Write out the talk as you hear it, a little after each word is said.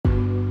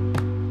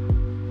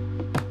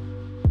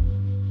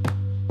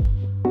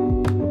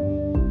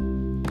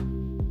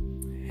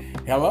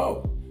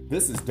Hello,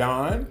 this is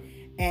Don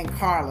and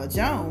Carla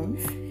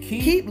Jones.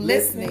 Keep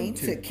listening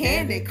to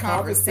Candid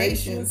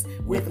Conversations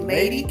with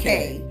Lady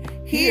K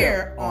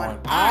here on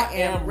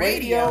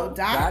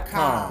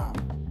IamRadio.com.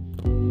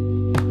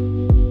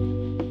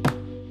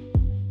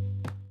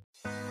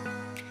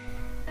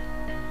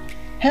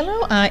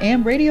 Hello, I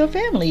Am Radio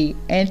family,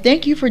 and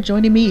thank you for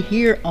joining me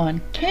here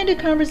on Candid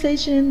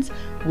Conversations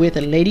with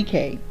Lady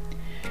K.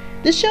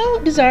 The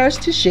show desires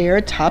to share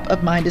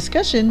top-of-mind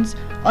discussions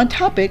on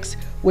topics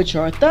which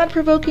are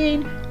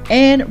thought-provoking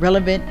and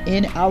relevant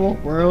in our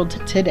world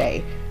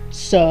today.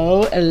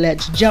 So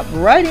let's jump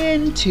right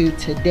into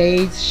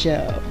today's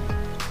show.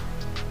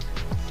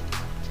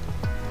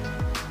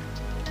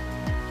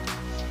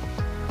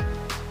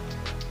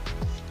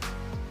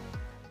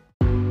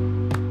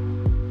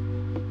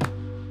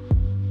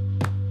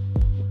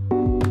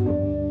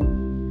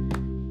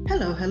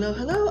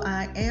 Hello,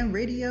 I Am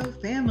Radio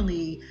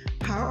family.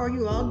 How are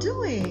you all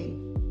doing?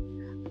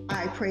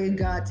 I pray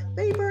God's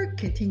favor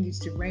continues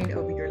to reign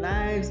over your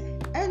lives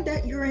and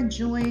that you're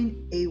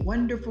enjoying a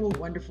wonderful,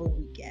 wonderful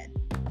weekend.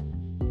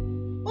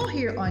 Well,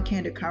 here on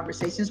Candid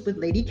Conversations with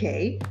Lady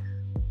K,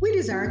 we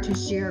desire to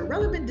share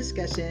relevant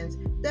discussions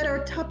that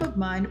are top of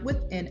mind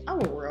within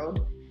our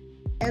world,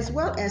 as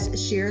well as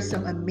share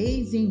some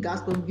amazing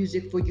gospel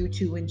music for you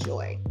to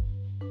enjoy.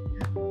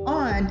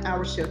 On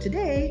our show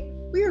today,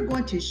 we are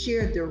going to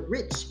share the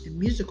rich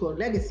musical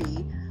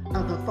legacy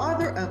of the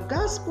father of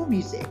gospel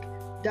music,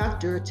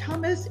 Dr.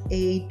 Thomas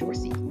A.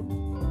 Dorsey.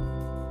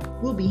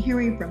 We'll be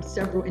hearing from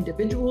several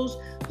individuals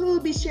who will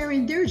be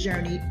sharing their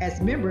journey as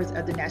members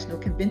of the National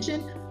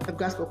Convention of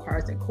Gospel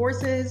Choirs and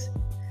Choruses,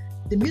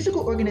 the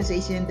musical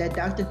organization that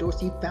Dr.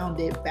 Dorsey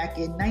founded back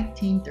in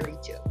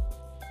 1932.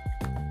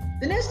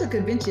 The National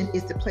Convention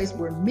is the place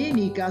where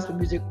many gospel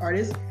music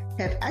artists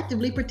have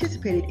actively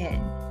participated in,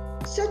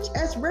 such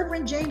as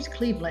Reverend James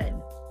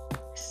Cleveland,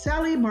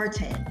 Sally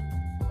Martin,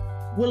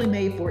 Willie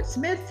Mae Ford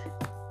Smith,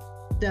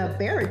 the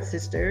Barrett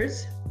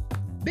Sisters,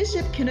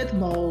 Bishop Kenneth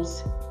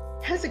Moles,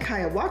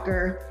 Hezekiah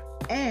Walker,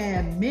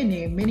 and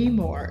many, many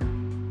more.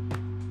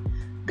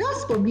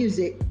 Gospel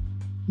music,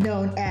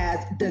 known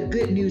as the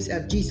Good News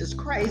of Jesus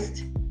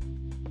Christ,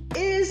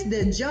 is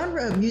the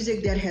genre of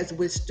music that has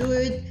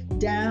withstood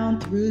down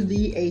through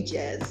the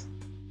ages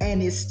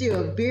and is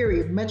still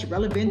very much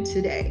relevant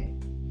today.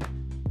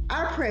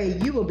 I pray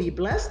you will be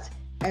blessed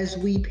as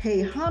we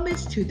pay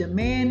homage to the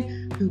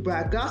man who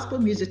brought gospel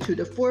music to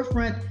the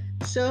forefront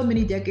so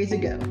many decades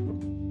ago,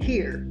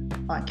 here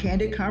on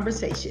Candid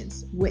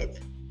Conversations with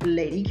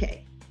Lady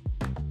K.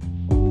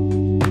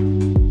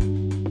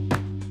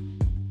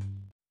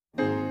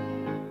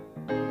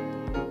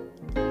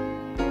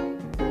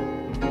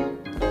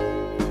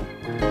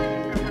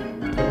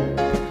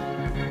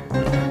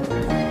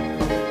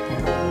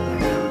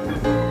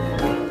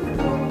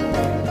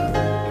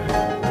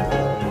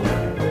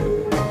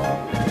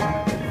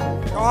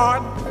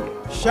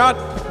 Shut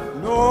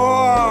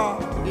Noah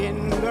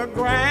in the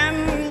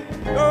grand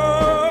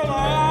Lord.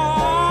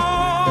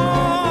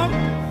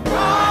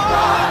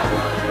 God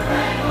put a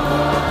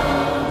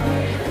rainbow in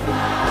the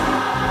sky.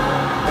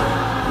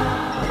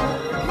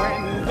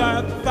 When the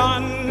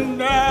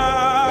thunder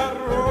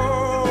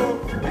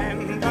rolled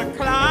and the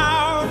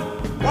cloud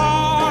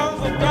was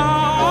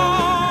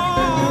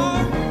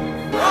dark,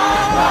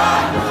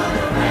 God put a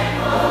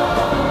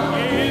rainbow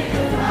in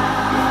the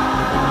sky.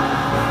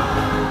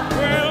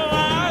 Well, I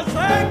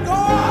say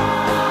go.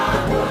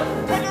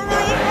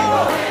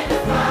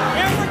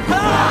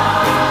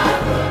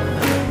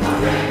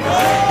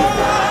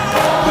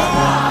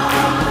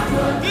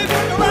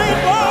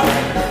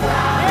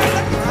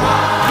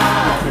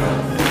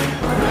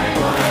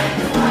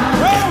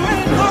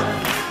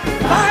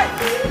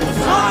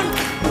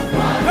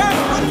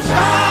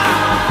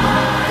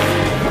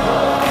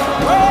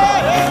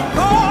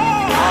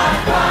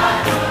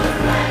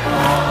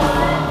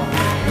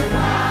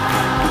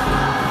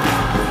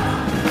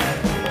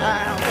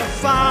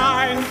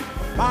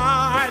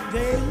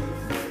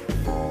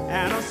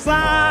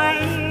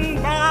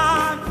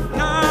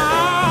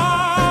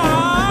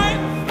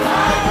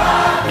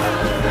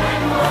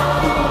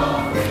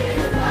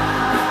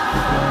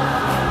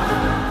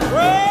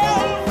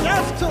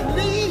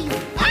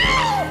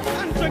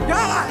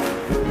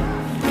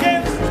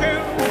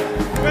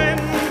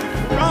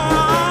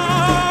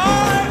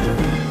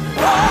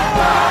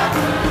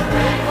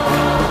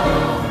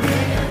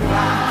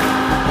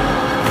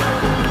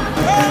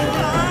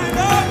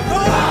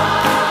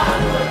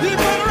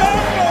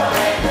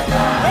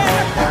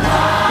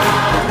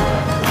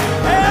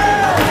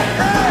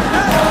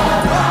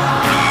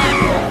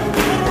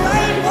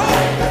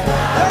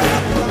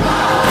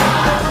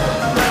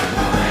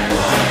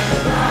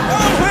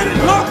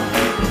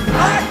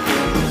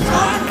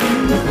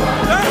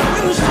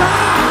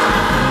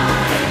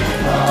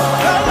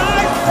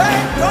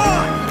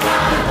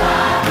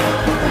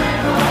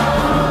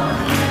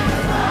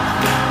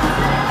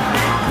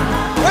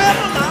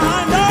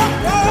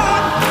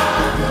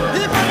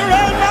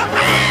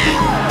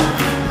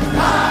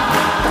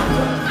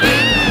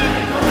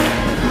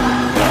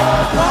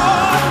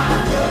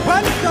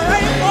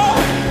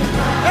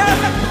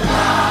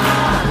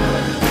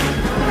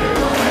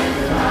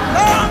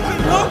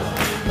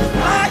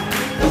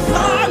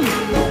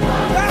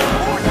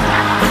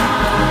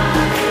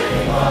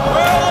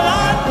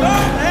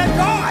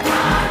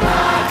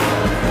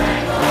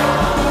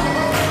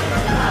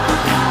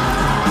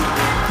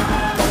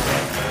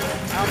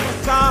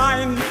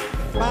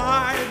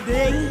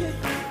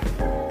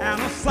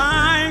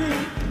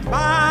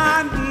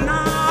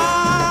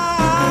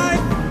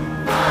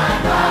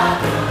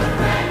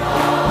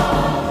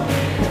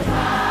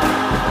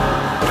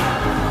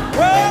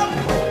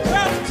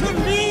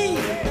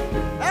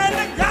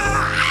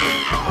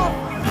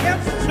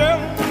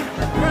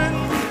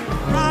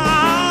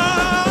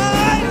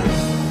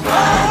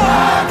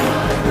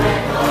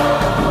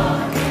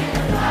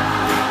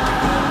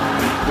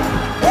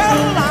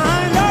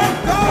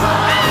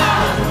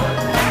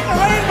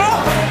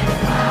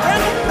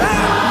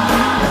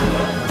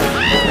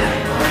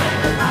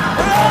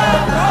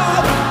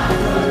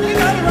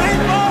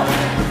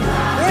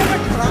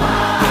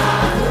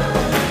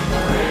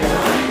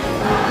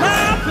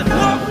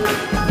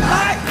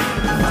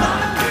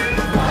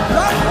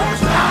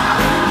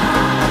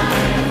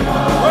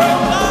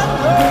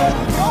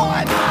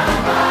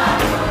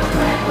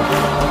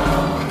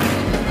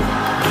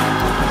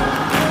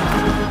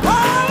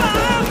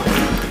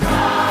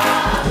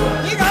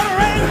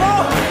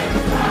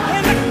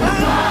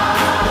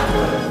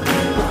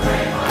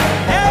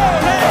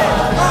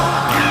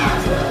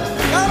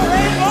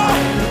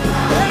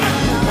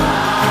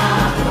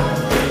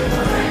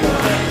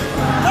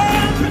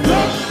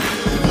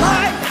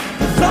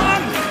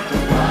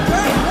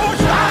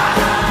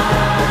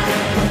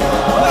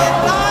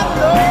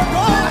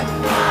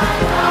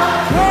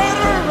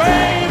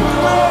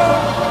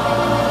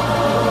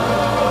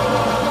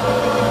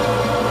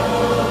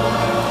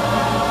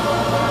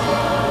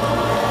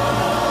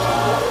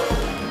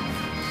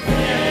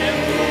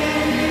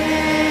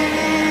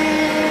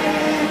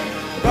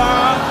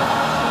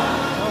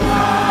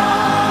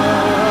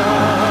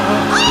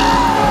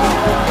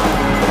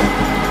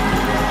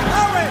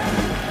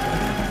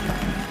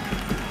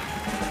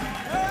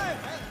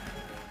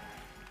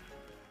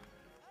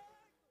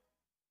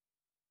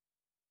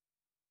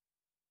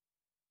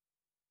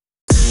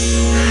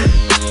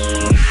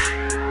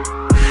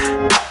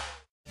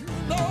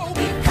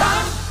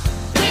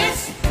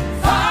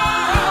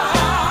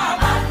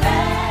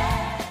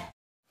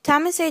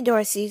 Thomas A.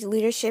 Dorsey's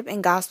leadership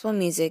in gospel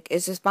music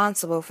is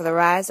responsible for the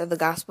rise of the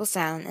gospel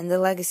sound and the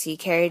legacy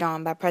carried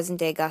on by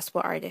present-day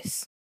gospel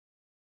artists.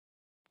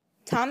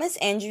 Thomas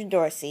Andrew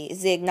Dorsey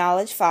is the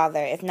acknowledged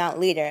father, if not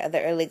leader, of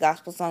the early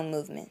gospel song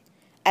movement.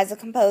 As a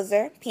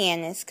composer,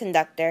 pianist,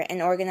 conductor,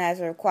 and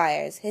organizer of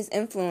choirs, his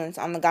influence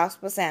on the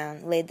gospel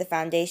sound laid the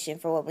foundation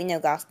for what we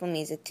know gospel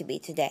music to be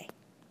today.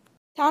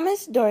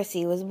 Thomas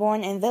Dorsey was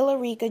born in Villa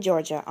Rica,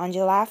 Georgia on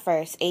July 1,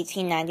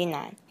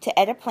 1899, to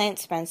Etta Plant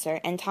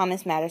Spencer and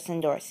Thomas Madison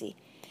Dorsey.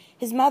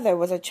 His mother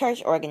was a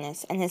church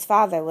organist, and his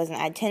father was an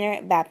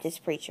itinerant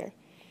Baptist preacher.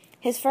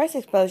 His first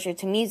exposure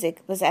to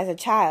music was as a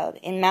child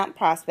in Mount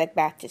Prospect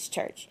Baptist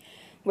Church,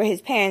 where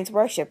his parents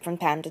worshipped from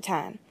time to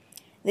time.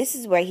 This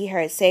is where he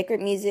heard sacred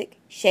music,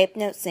 shape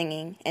note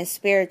singing, and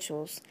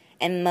spirituals,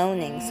 and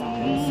moaning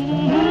songs.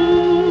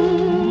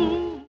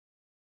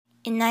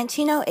 In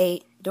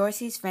 1908,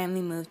 Dorsey's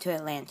family moved to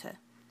Atlanta.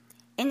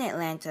 In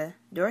Atlanta,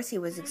 Dorsey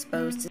was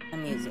exposed to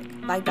some music,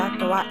 like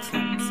Dr. Watts'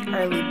 hymns,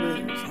 early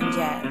blues, and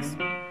jazz.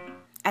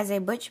 As a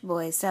butch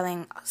boy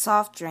selling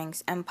soft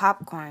drinks and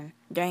popcorn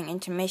during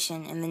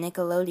intermission in the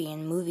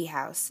Nickelodeon movie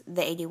house,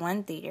 the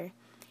 81 Theater,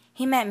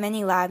 he met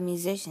many live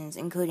musicians,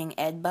 including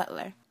Ed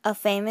Butler, a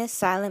famous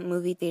silent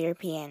movie theater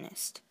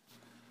pianist.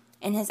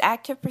 In his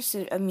active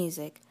pursuit of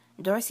music,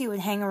 Dorsey would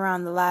hang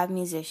around the live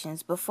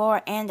musicians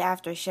before and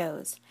after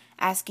shows,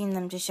 asking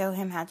them to show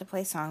him how to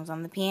play songs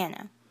on the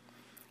piano.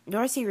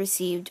 Dorsey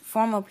received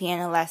formal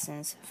piano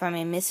lessons from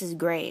a Mrs.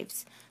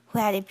 Graves, who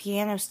had a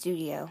piano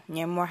studio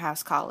near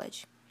Morehouse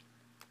College.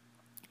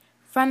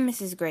 From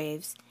Mrs.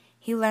 Graves,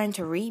 he learned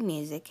to read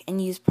music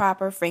and use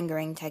proper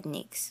fingering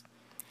techniques.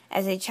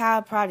 As a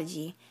child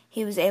prodigy,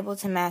 he was able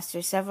to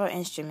master several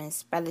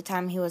instruments by the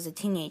time he was a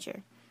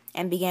teenager,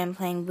 and began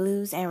playing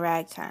blues and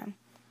ragtime.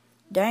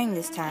 During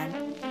this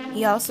time,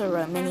 he also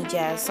wrote many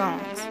jazz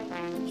songs.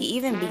 He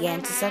even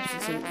began to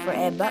substitute for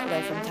Ed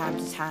Butler from time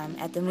to time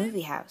at the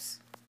movie house.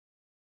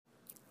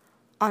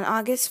 On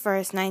August 1,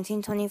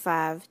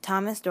 1925,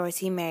 Thomas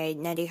Dorsey married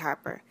Nettie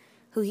Harper,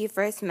 who he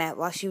first met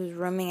while she was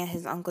rooming at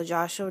his Uncle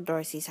Joshua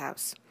Dorsey's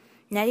house.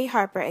 Nettie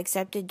Harper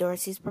accepted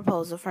Dorsey's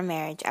proposal for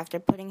marriage after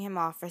putting him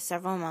off for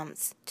several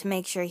months to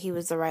make sure he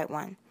was the right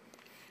one.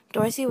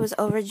 Dorsey was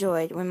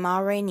overjoyed when Ma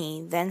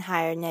Rainey then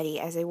hired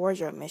Nettie as a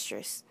wardrobe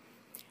mistress.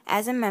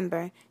 As a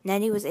member,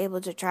 Nettie was able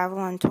to travel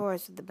on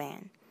tours with the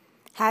band.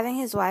 Having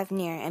his wife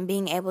near and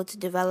being able to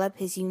develop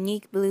his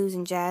unique blues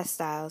and jazz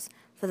styles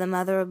for the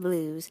mother of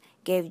blues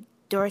gave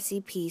Dorsey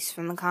peace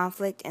from the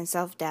conflict and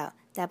self-doubt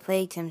that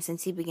plagued him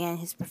since he began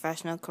his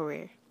professional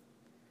career.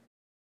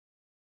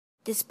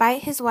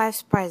 Despite his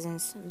wife's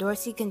presence,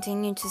 Dorsey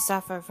continued to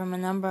suffer from a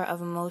number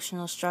of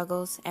emotional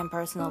struggles and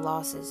personal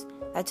losses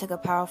that took a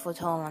powerful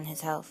toll on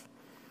his health.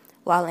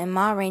 While in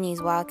Ma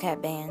Rainey's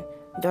Wildcat Band,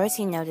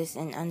 Dorsey noticed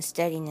an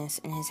unsteadiness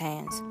in his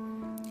hands.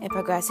 It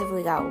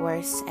progressively got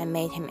worse and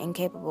made him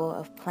incapable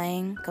of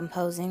playing,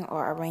 composing,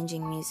 or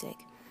arranging music.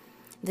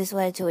 This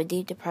led to a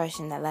deep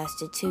depression that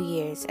lasted 2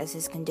 years as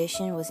his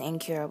condition was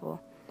incurable.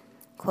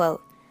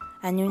 Quote,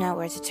 "I knew not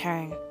where to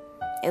turn.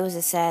 It was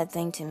a sad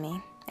thing to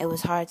me. It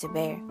was hard to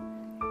bear.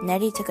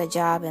 Nettie took a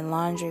job in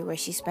laundry where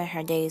she spent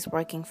her days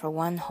working for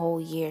 1 whole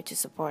year to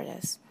support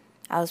us.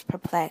 I was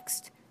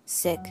perplexed,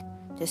 sick,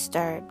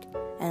 disturbed,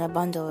 and a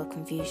bundle of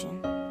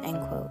confusion."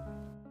 End quote.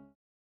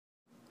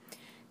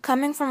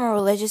 Coming from a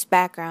religious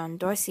background,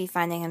 Dorsey,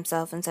 finding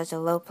himself in such a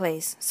low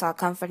place, sought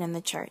comfort in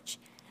the church.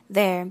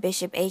 There,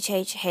 Bishop H.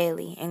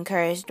 Haley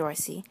encouraged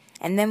Dorsey,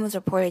 and then was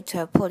reported to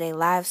have pulled a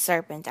live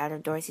serpent out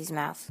of Dorsey's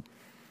mouth.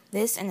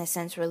 This, in a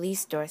sense,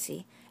 released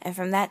Dorsey, and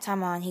from that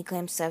time on he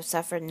claims to have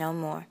suffered no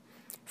more.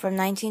 From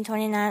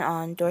 1929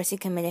 on, Dorsey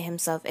committed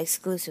himself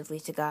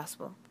exclusively to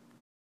gospel.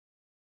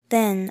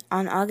 Then,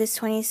 on August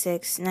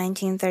 26,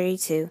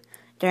 1932,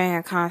 during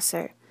a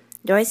concert,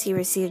 Dorsey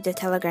received a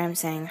telegram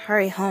saying,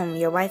 "Hurry home,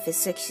 your wife is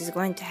sick, she's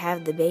going to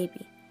have the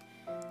baby."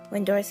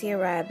 When Dorsey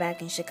arrived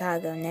back in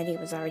Chicago, Nettie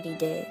was already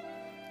dead.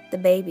 The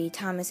baby,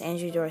 Thomas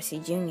Andrew Dorsey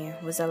Jr.,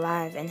 was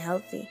alive and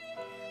healthy,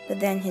 but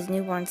then his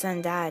newborn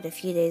son died a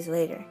few days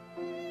later.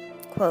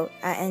 Quote,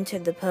 "I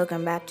entered the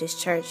Pilgrim Baptist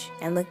Church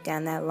and looked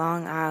down that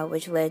long aisle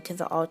which led to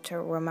the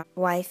altar where my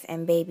wife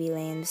and baby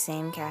lay in the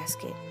same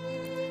casket.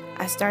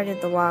 I started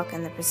the walk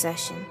and the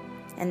procession,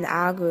 and the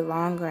aisle grew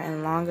longer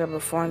and longer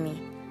before me.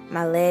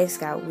 My legs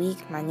got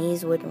weak, my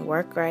knees wouldn't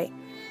work right,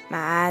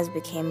 my eyes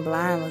became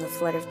blind with a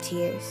flood of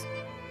tears.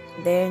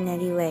 There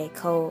Nettie lay,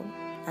 cold,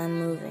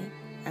 unmoving,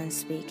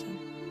 unspeaking."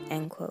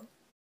 End quote.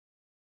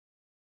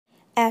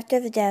 After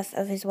the death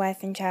of his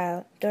wife and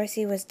child,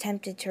 Dorsey was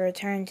tempted to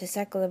return to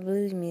secular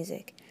blues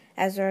music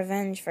as a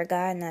revenge for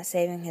God not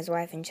saving his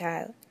wife and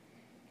child.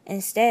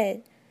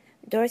 Instead,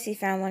 Dorsey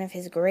found one of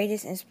his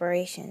greatest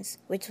inspirations,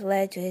 which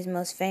led to his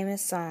most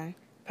famous song,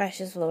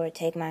 "Precious Lord,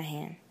 Take My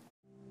Hand."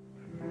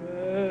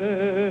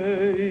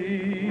 Precious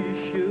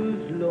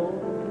Lord,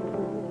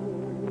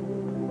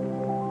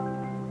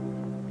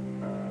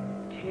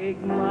 take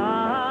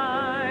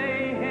my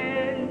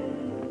hand,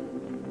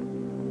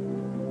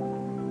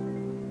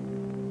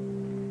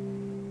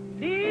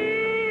 lead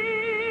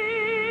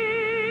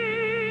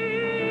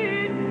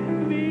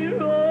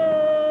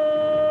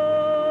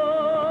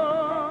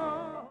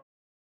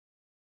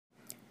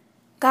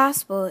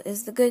Gospel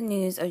is the good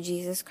news of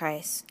Jesus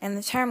Christ, and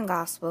the term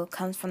gospel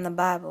comes from the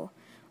Bible,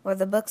 where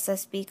the books that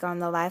speak on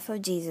the life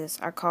of Jesus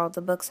are called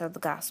the books of the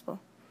gospel.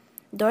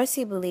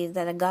 Dorsey believed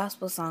that a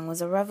gospel song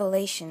was a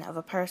revelation of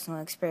a personal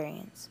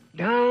experience.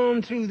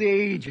 Down through the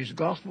ages,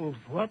 gospel,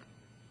 what?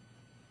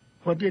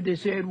 What did they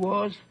say it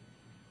was?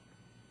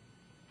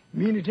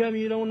 You mean to tell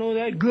me you don't know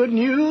that? Good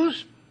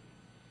news?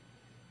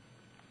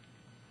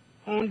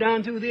 On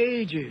down through the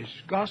ages,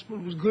 gospel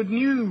was good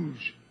news.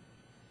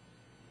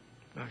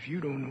 Now, if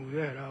you don't know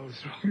that, I'll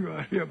throw you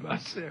out here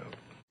myself.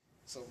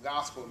 So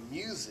gospel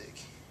music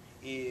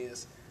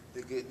is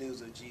the good news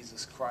of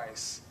Jesus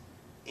Christ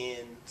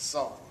in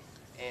song.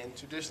 And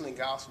traditionally,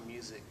 gospel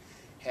music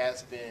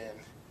has been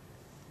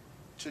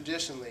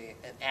traditionally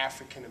an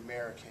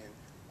African-American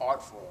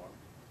art form,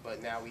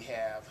 but now we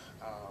have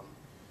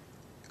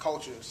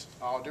cultures,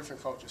 all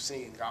different cultures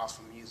singing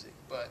gospel music.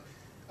 But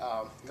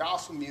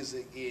gospel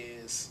music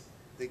is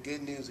the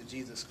good news of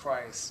Jesus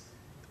Christ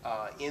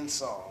in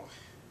song,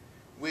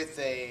 with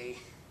a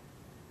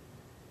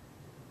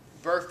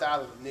birthed out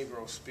of the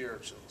Negro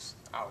spirituals,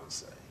 I would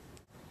say.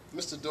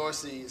 Mr.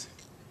 Dorsey's,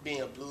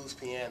 being a blues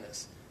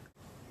pianist,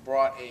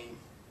 brought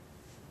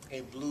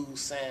a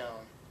blues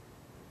sound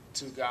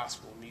to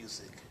gospel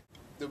music.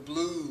 The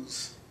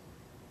blues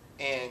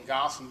and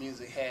gospel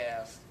music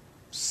have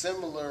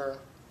similar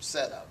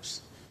setups.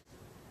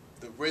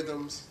 The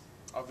rhythms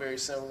are very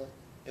similar,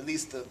 at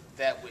least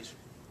that which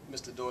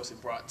Mr. Dorsey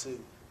brought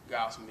to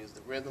gospel music.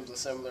 The rhythms are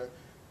similar.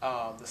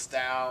 The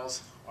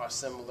styles are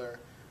similar.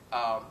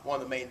 One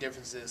of the main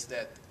differences is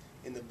that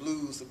in the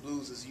blues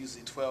is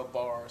usually 12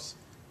 bars.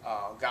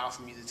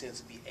 Gospel music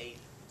tends to be 8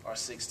 or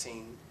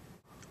 16.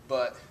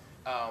 But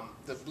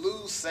the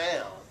blues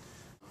sound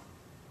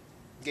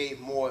gave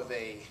more of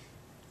a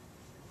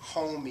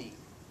homey,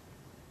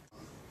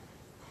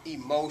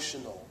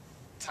 emotional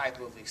type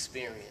of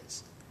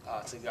experience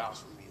to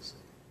gospel music.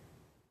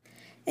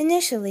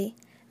 Initially,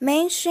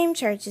 mainstream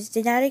churches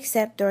did not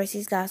accept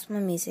Dorsey's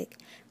gospel music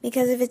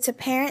because of its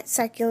apparent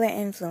secular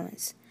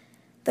influence.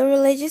 The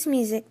religious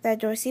music that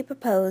Dorsey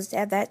proposed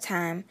at that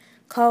time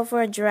called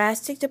for a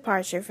drastic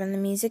departure from the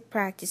music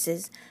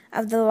practices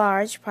of the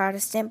large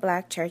Protestant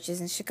black churches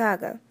in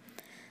Chicago.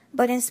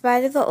 But in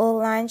spite of the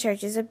old line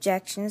church's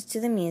objections to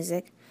the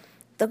music,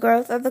 the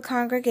growth of the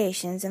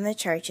congregations in the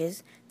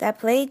churches that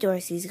played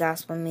Dorsey's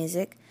gospel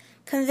music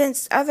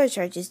convinced other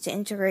churches to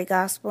integrate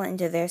gospel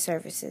into their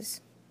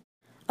services.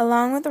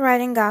 Along with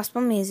writing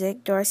gospel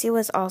music, Dorsey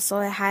was also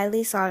a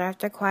highly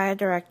sought-after choir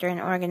director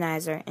and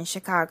organizer in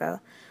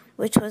Chicago,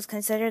 which was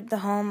considered the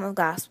home of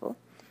gospel.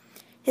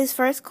 His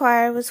first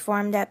choir was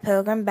formed at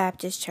Pilgrim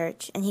Baptist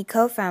Church, and he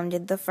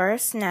co-founded the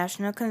first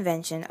National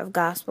Convention of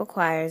Gospel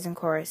Choirs and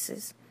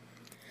Choruses.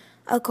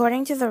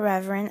 According to the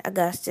Reverend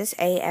Augustus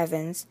A.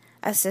 Evans,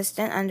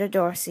 assistant under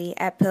Dorsey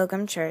at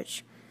Pilgrim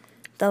Church,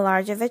 the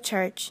larger the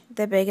church,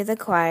 the bigger the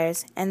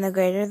choirs, and the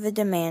greater the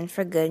demand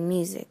for good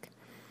music.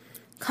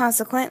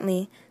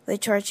 Consequently, the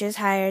churches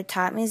hired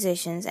top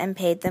musicians and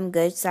paid them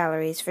good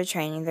salaries for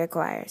training their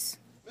choirs.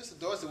 Mr.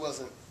 Dorsey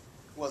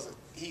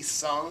he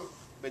sung,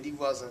 but he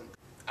wasn't,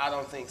 I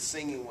don't think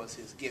singing was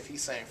his gift. He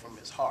sang from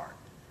his heart,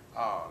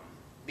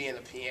 being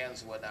a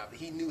pianist and whatnot, but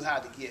he knew how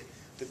to get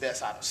the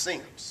best out of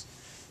singers.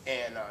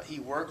 And he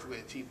worked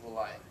with people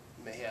like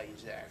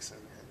Mahalia Jackson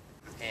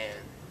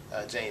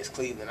and James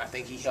Cleveland. I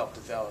think he helped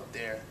develop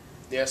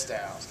their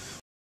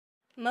styles.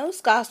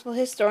 Most gospel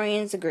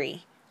historians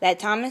agree that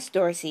Thomas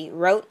Dorsey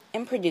wrote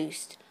and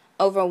produced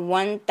over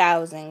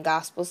 1,000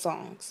 gospel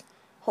songs,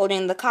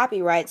 holding the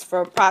copyrights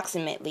for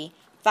approximately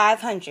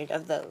 500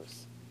 of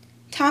those.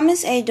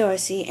 Thomas A.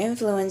 Dorsey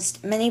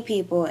influenced many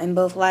people in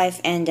both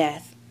life and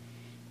death.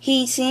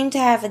 He seemed to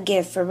have a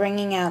gift for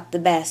bringing out the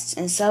best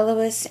in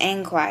soloists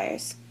and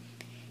choirs.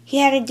 He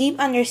had a deep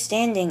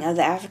understanding of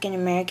the African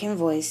American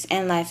voice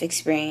and life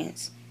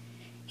experience.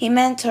 He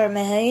mentored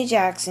Mahalia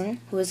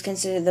Jackson, who was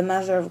considered the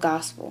mother of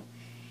gospel.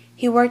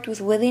 He worked with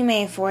Willie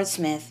Mae Ford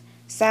Smith,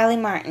 Sally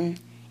Martin,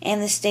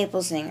 and the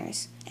Staple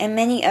Singers, and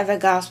many other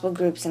gospel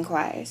groups and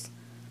choirs.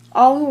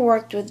 All who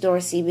worked with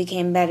Dorsey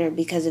became better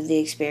because of the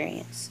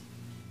experience.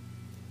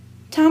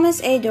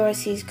 Thomas A.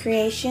 Dorsey's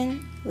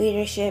creation,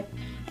 leadership,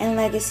 and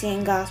legacy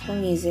in gospel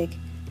music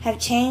have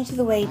changed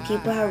the way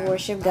people have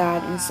worshiped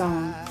God in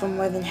song for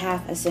more than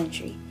half a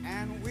century.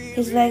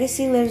 His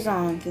legacy lives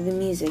on through the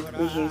music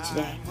we hear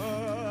today.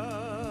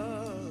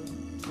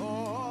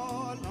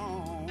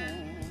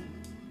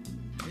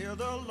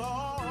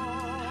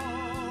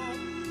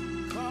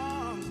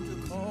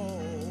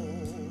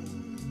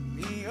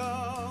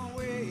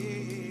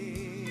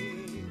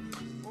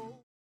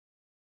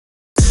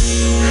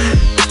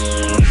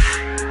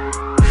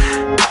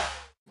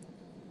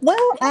 Well,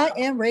 I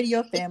am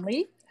Radio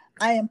Family.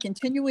 I am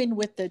continuing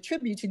with the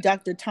tribute to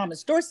Dr.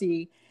 Thomas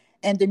Dorsey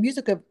and the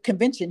music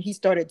convention he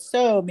started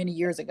so many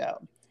years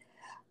ago.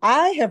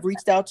 I have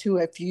reached out to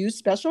a few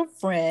special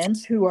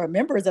friends who are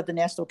members of the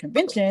National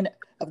Convention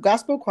of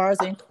Gospel Choirs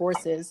and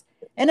Choruses,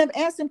 and have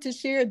asked them to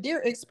share their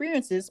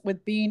experiences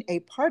with being a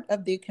part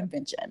of the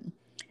convention.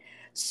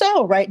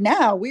 So, right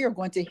now, we are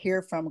going to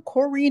hear from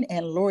Corrine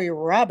and Lori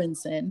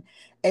Robinson,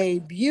 a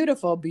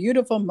beautiful,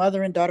 beautiful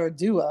mother and daughter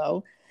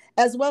duo,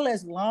 as well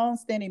as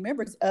long-standing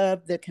members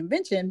of the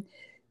convention,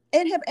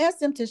 and have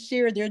asked them to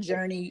share their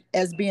journey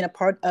as being a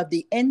part of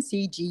the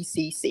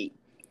NCGCC.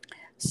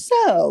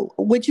 So,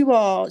 would you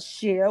all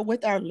share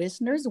with our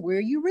listeners where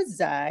you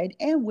reside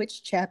and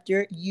which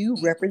chapter you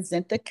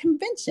represent the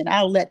convention?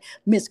 I'll let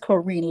Miss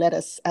Corrine let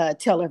us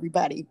tell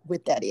everybody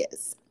what that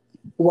is.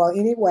 Well,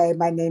 anyway,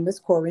 my name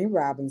is Corrine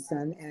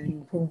Robinson,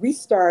 and when we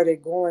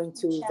started going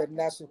to the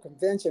National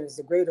Convention, it's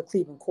the Greater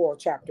Cleveland Choral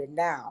Chapter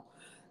now.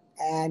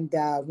 And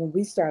when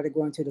we started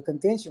going to the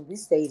convention, we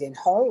stayed in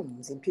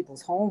homes, in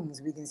people's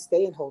homes. We didn't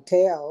stay in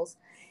hotels.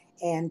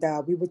 And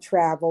we would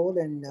travel,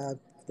 and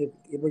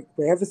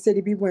wherever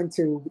city we went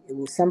to, it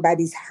was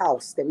somebody's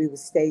house that we would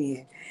stay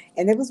in.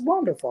 And it was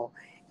wonderful.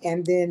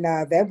 And then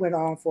that went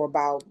on for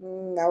about,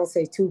 I would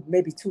say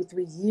maybe 2,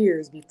 3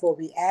 years before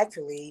we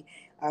actually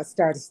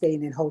started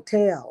staying in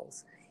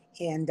hotels.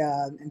 And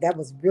that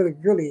was really,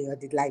 really a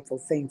delightful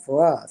thing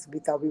for us. We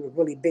thought we were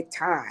really big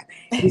time.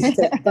 We used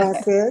to take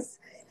buses,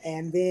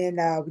 and then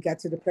we got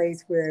to the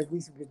place where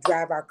we would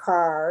drive our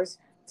cars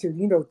to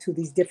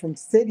these different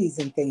cities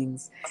and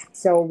things.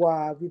 So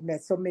we've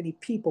met so many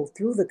people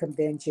through the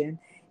convention.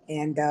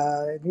 And,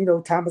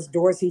 Thomas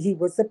Dorsey, he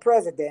was the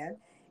president.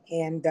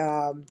 And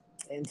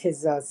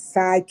his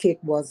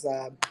sidekick was,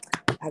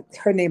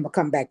 her name will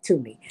come back to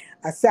me,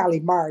 Sally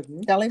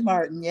Martin. Sally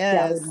Martin,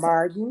 yes. Sally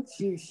Martin,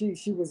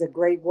 she was a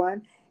great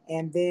one.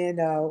 And then,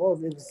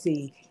 let's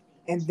see.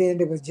 And then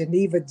there was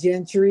Geneva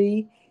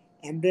Gentry.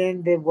 And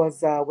then there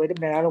was, wait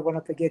a minute, I don't want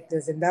to forget,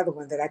 there's another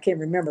one that I can't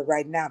remember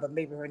right now, but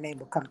maybe her name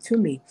will come to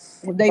me.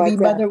 Would they be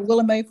Mother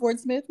Willa Mae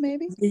Ford Smith,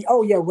 maybe?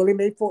 Oh, yeah, Willie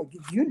Mae Ford.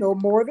 You know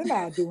more than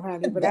I do,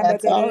 honey, but I'm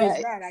at that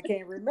age now, I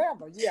can't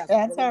remember. Yes,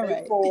 that's Willie all Mae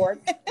right. Ford.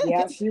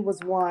 Yeah, she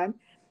was one.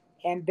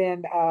 And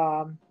then,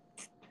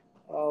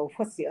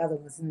 what's the other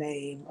one's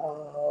name?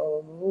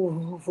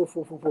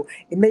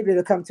 Maybe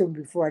it'll come to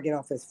me before I get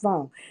off this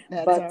phone.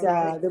 That's but all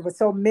right. there were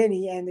so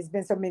many, and it's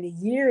been so many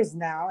years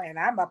now, and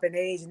I'm up in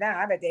age now.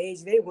 I'm at the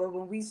age they were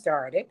when we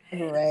started.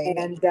 Right.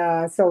 And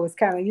so it's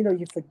kind of,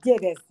 you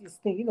forget as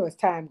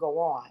time go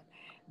on.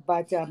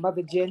 But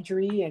Mother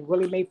Gentry and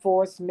Willie Mae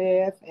Ford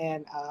Smith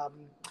and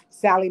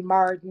Sally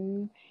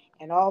Martin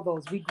and all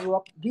those, we grew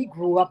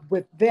up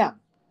with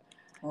them.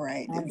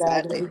 Right, And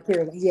exactly.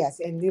 yes,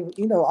 and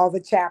all the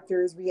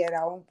chapters. We had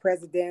our own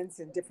presidents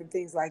and different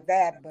things like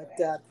that. But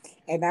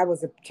and I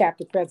was a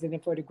chapter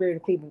president for the Greater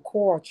Cleveland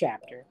Choral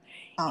Chapter,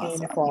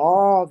 Awesome. and for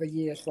all the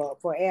years,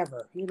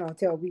 forever.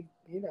 Until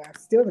I'm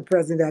still the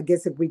president, I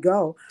guess, if we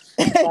go.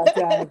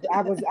 But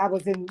I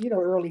was in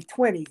early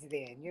 20s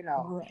then.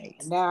 Right.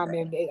 And now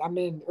I'm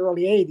in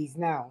early 80s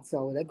now.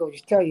 So that goes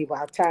to tell you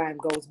how time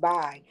goes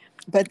by.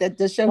 But that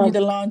to show you the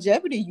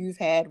longevity you've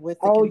had with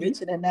the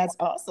convention, and that's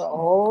awesome.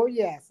 Oh,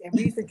 yes. And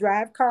we used to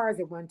drive cars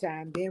at one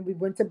time. Then we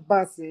went to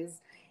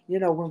buses,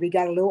 when we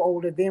got a little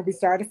older. Then we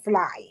started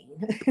flying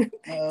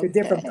to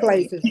different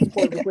places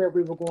where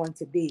we were going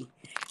to be.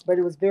 But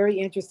it was very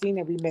interesting,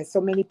 and we met so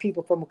many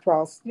people from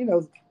across,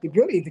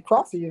 really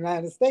across the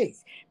United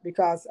States,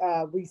 because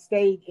we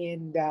stayed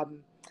in,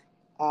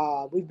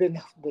 we've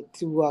been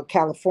to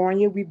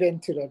California. We've been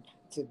to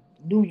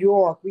New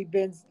York. We've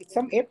been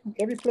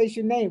every place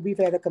you name. We've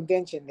had a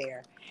convention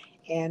there,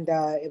 and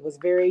it was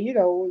very,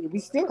 we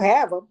still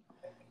have them,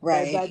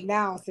 right? But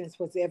now, since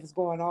whatever's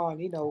going on,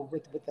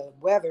 with the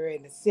weather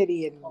and the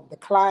city and the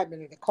climate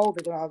and the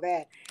COVID and all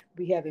that,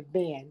 we haven't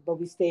been, but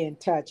we stay in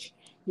touch,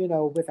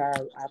 with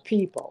our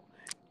people.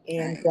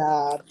 And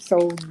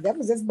so that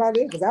was just about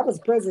it, because I was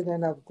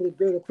president of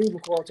Greater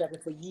Cleveland Choral Chapter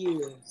for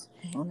years,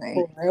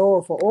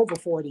 for over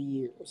 40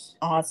 years.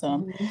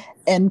 Awesome. Mm-hmm.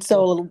 And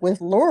so with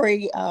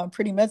Lori,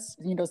 pretty much,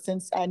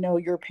 since I know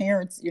your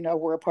parents,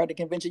 were a part of the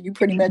convention, you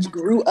pretty much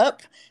grew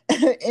up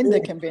in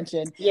the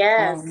convention.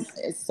 Yes.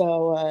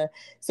 So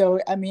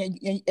I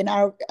mean, and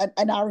I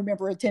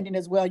remember attending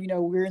as well.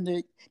 We're in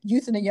the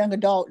youth and the young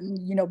adult,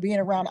 and being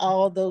around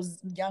all those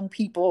young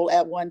people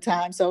at one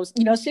time. So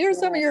share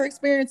some of your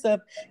experience of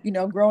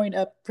growing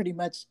up pretty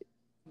much,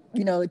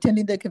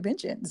 attending the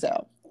convention.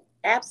 So.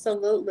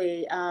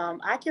 Absolutely.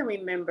 I can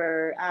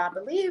remember, I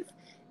believe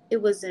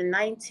it was in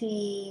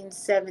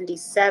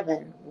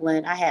 1977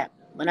 when I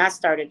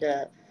started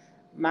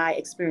my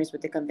experience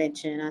with the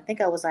convention. I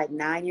think I was like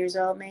 9 years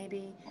old,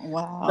 maybe.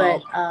 Wow.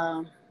 But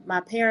my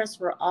parents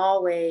were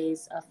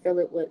always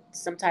affiliated with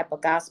some type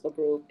of gospel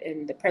group.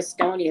 And the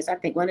Prestonians, I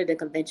think one of the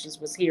conventions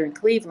was here in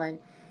Cleveland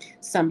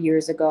some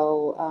years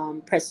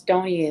ago.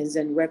 Prestonians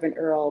and Reverend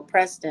Earl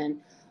Preston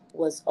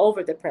was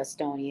over the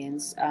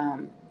Prestonians.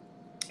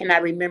 And I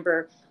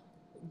remember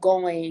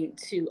going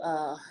to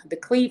the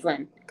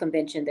Cleveland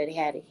convention that he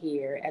had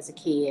here as a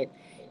kid.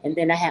 And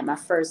then I had my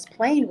first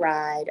plane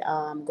ride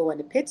going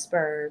to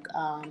Pittsburgh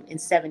in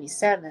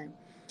 77.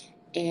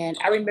 And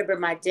I remember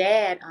my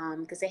dad,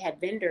 because they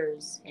had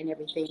vendors and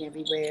everything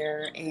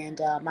everywhere. And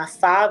my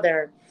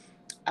father,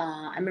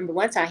 I remember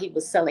one time he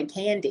was selling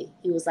candy.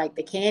 He was like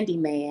the candy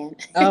man.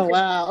 Oh,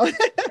 wow.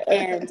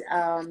 And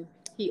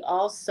he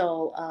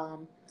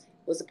also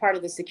was a part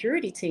of the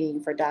security team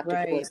for Dr.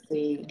 Right.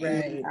 Dorsey.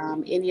 Right.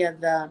 And any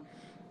of the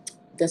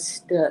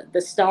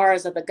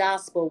stars of the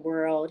gospel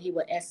world, he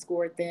would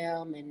escort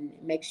them and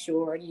make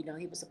sure,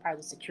 he was a part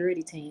of the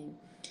security team.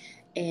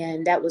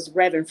 And that was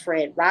Reverend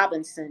Fred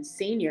Robinson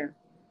Sr.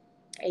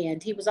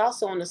 And he was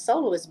also on the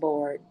soloist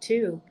board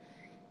too.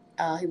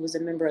 He was a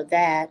member of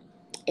that.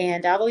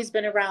 And I've always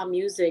been around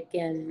music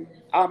and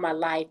all my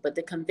life, but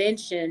the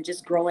convention,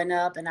 just growing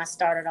up, and I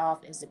started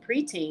off as a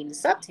preteen, the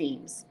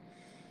sub-teams.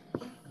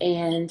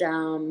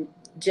 And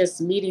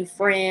just meeting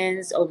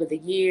friends over the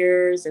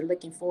years and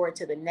looking forward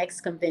to the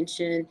next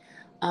convention,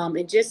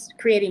 and just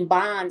creating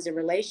bonds and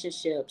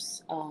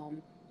relationships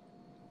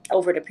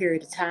over the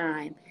period of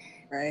time.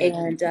 Right.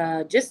 And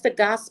just the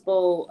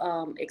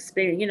gospel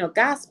experience.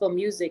 Gospel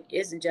music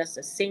isn't just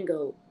a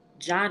single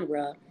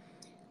genre.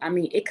 I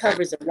mean, it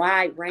covers a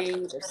wide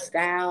range of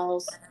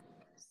styles,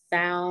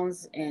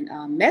 sounds, and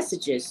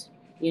messages,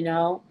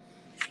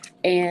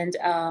 and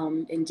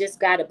just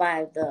guided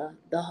by the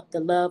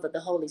love of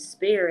the Holy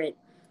Spirit.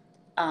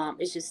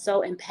 It's just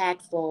so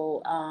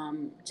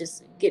impactful.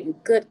 Just getting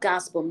good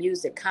gospel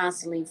music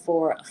constantly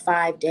for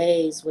 5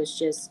 days was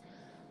just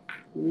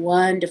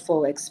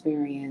wonderful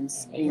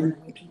experience. And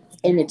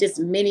it just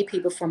many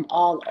people from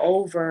all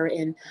over,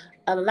 and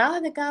a lot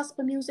of the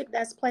gospel music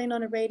that's playing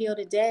on the radio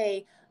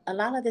today, a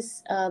lot of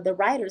this, the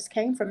writers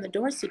came from the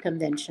Dorsey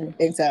Convention.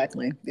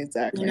 Exactly.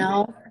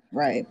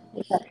 Right.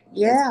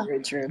 Yeah. That's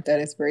very true.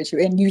 That is very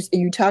true. And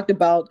you talked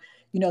about,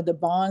 the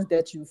bonds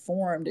that you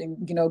formed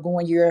and,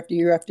 going year after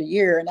year after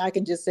year. And I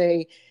can just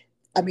say,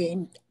 I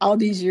mean, all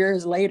these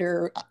years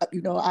later,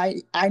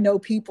 I know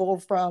people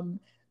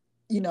from,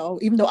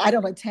 even though I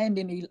don't attend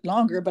any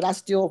longer, but I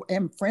still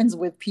am friends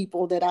with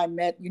people that I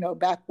met,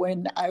 back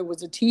when I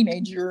was a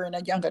teenager and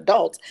a young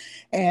adult.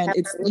 And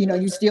it's,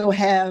 you still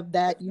have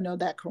that,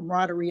 that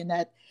camaraderie and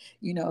that,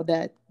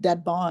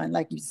 that bond,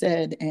 like you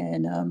said.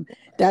 And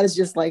that is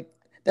just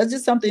that's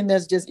just something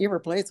that's just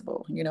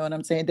irreplaceable. You know what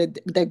I'm saying?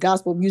 That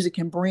gospel music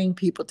can bring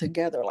people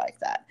together like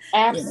that.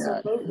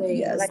 Absolutely.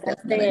 Yes, like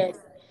definitely. I said,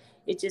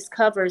 it just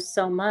covers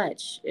so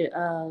much.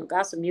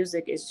 Gospel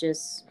music is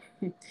just...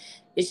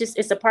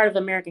 It's a part of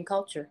American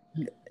culture.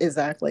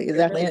 Exactly.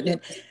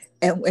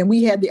 And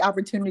we had the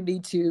opportunity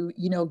to,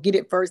 get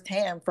it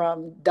firsthand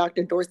from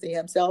Dr. Dorsey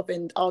himself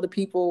and all the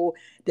people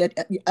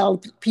all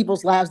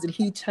people's lives that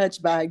he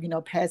touched by,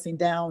 passing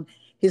down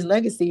his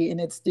legacy,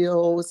 and it's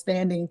still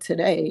standing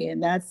today.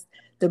 And that's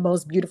the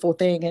most beautiful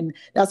thing. And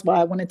that's why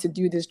I wanted to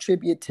do this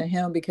tribute to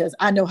him, because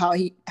I know what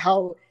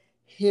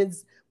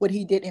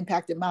he did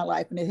impacted my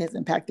life, and it has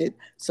impacted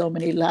so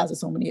many lives of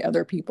so many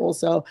other people.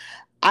 So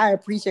I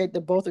appreciate the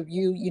both of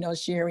you,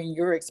 sharing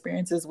your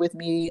experiences with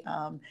me,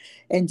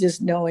 and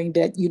just knowing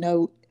that,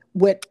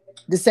 what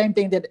the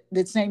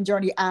same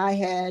journey I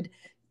had,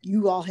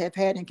 you all have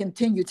had and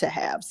continue to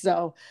have.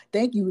 So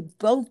thank you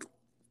both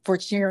for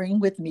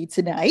sharing with me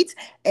tonight.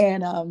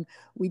 And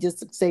we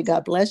just say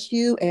God bless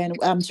you. And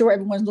I'm sure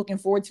everyone's looking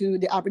forward to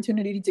the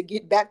opportunity to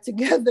get back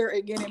together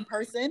again in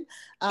person.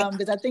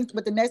 Because I think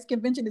the next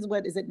convention is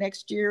it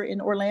next year in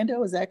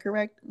Orlando? Is that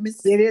correct,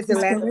 Miss? It is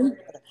Orlando.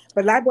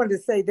 But I wanted to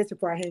say this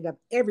before I hang up.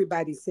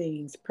 Everybody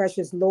sings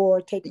Precious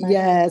Lord, Take My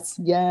Hand.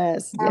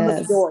 Yes.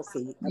 Thomas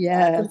Dorsey,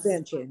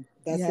 convention.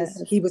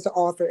 He was the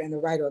author and the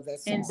writer of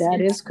that song. That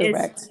is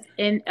correct.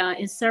 In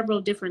several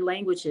different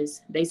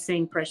languages, they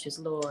sing Precious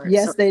Lord.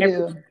 Yes, they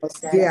do.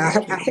 Yeah,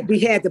 we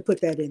had to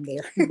put that in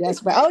there.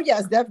 That's right. Oh,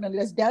 yes,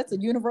 definitely. That's a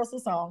universal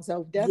song.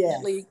 So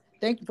definitely. Yes.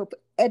 Thank you for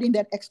adding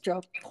that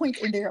extra point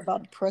in there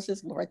about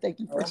Precious Lord.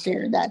 Thank you for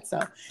sharing that. So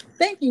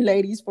thank you,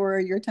 ladies, for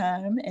your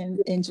time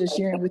and just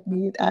sharing with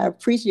me. I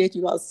appreciate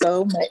you all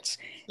so much.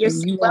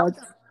 You all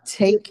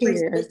take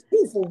care.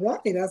 You for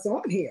wanting us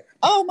on here.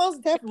 Oh,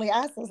 most definitely.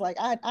 I was like,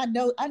 I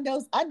know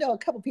a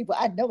couple people.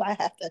 I know I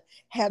have to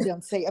have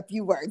them say a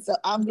few words. So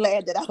I'm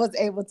glad that I was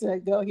able to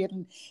go ahead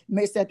and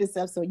set this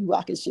up so you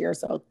all can share.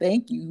 So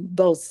thank you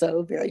both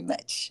so very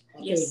much.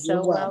 You're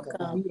so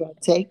welcome.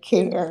 Take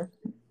care.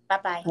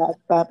 Bye-bye.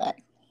 Bye-bye.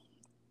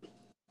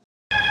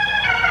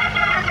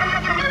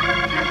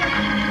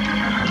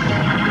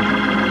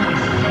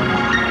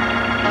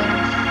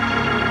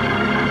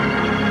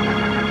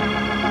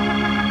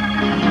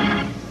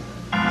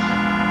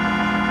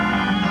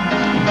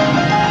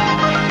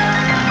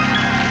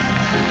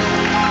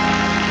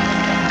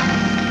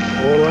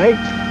 All right,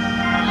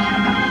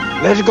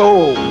 let's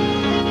go.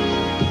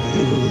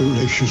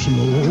 Gracious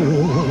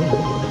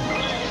Lord,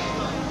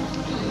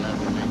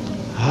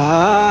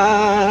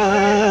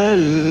 I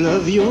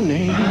love your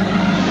name.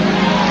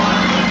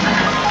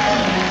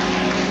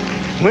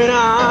 When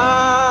I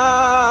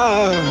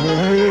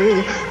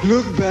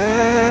look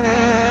back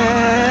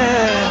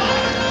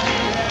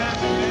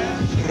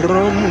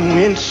from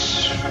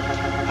whence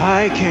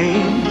I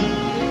came,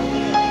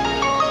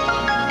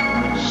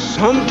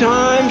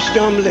 sometimes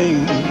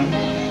stumbling,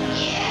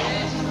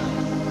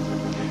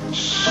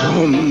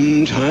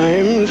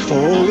 sometimes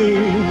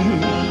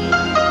falling,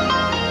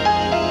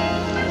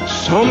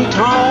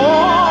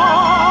 sometimes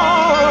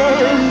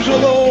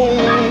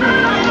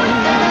alone.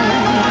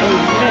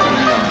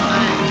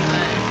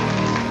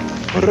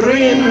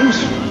 friends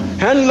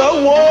and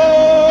loved ones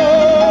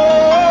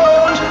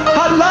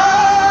I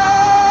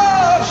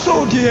love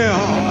so dear.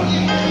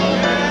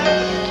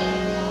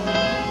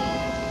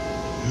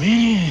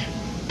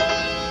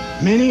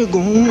 Many are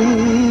gone,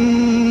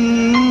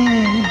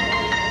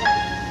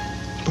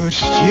 but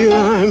still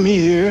I'm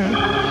here.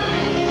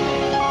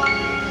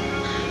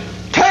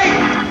 Take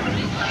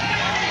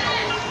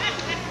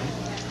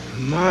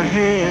my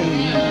hand,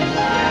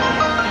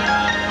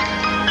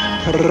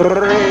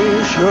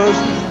 precious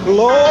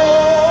Lord,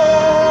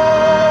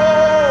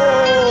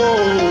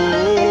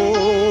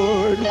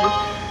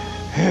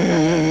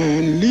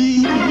 and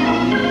lead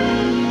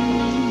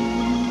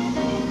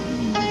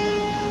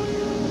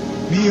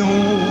me on.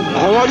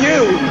 How are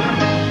you?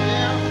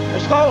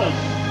 Let's go.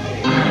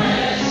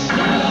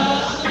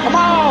 Come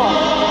on.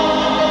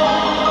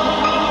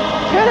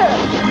 Hit it.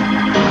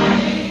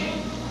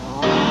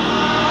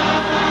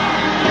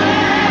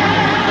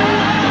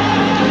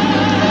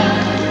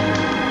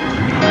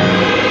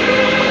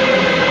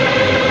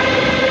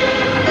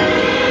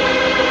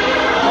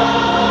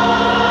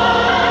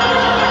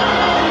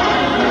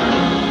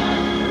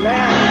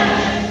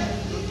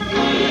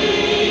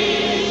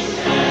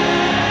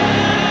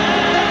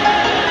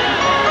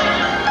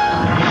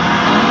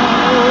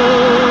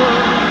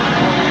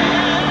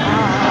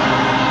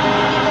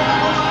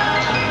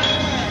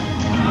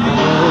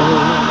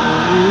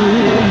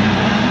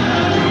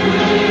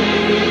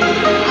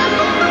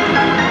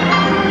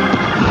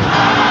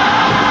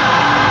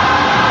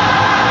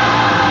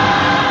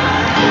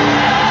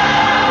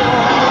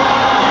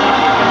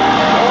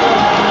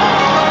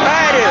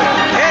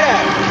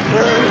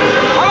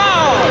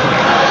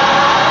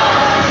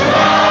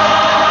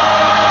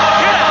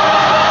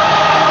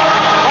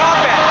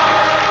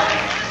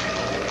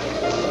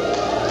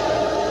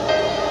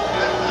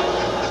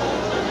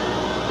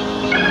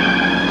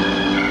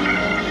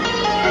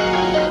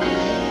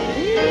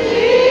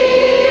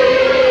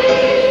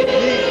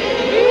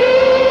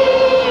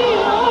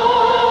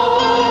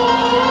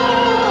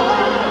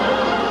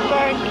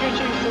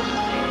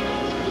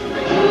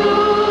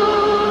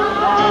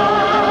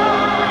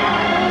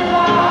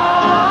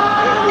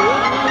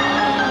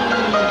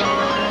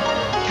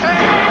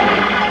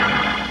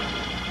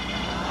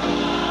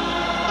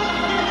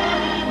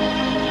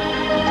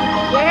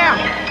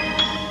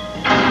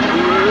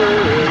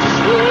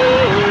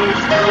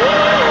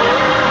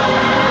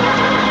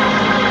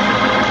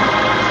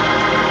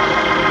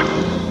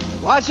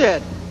 Watch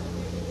it.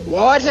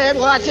 Watch it,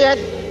 watch it.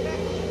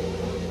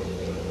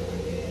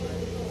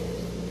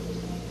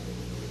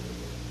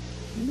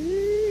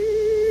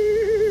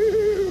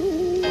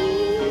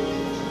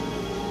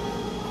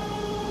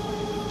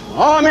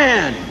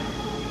 Amen.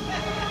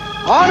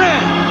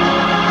 Amen.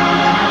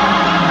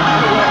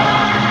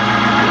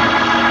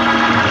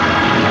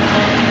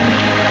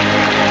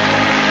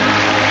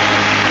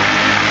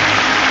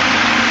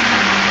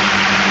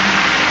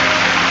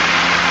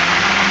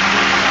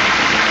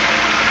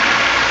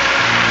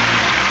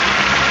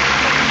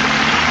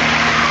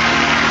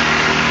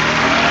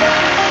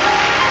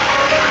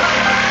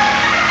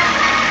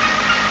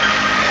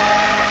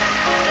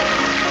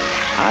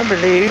 I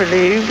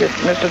believe that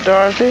Mr.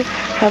 Dorsey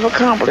have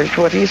accomplished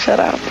what he set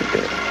out to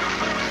do.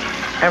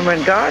 And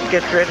when God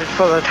gets ready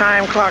for the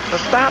time clock to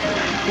stop,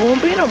 there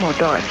won't be no more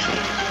Dorsey.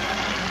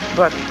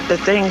 But the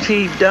things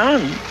he's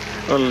done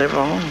will live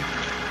on.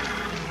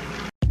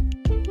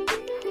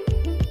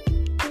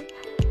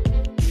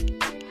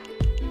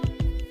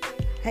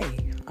 Hey,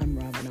 I'm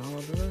Robin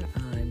Oliver.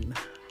 I'm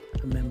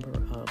a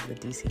member of the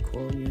DC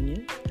Choral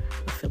Union,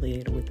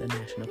 affiliated with the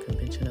National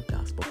Convention of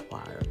Gospel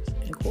Choirs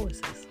and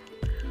Choruses.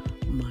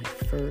 My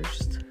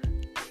first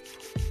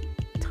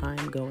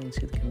time going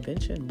to the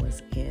convention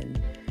was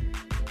in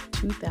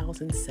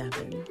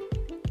 2007,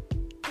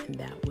 and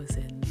that was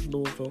in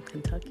Louisville,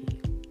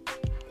 Kentucky.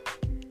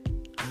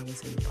 I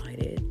was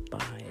invited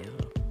by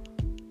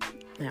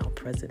now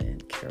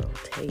President Carol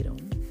Tatum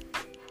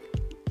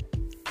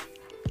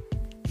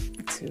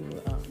to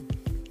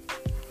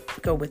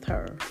go with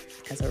her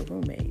as her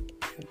roommate.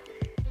 And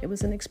it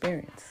was an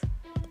experience.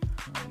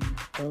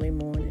 Early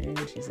morning,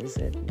 she just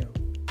said,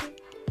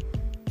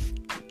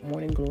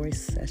 morning glory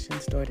session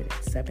started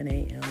at 7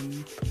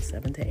 a.m. from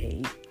 7 to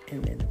 8,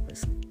 and then it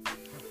was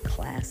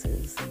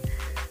classes, and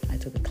I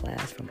took a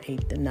class from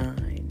 8 to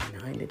 9,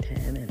 9 to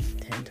 10,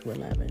 and 10 to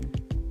 11.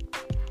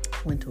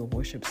 Went to a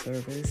worship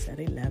service at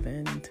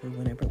 11 to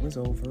whenever it was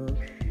over.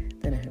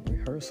 Then I had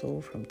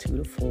rehearsal from 2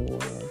 to 4,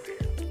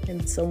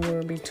 and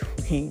somewhere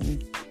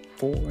between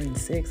 4 and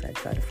 6, I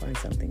tried to find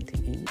something to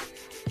eat.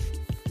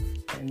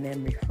 And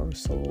then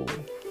rehearsal,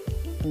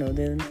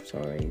 then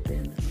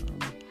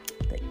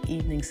the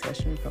evening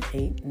session from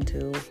 8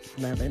 until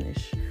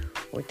 11-ish,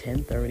 or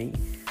 10:30,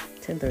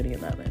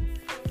 11.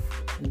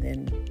 And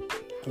then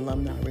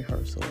alumni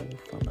rehearsal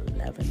from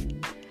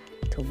 11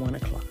 to 1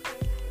 o'clock.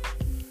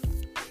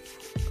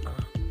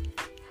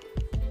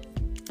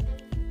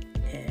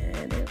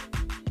 And it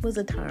was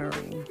a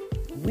tiring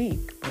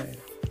week, but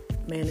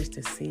managed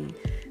to see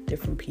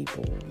different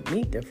people,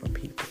 meet different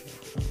people,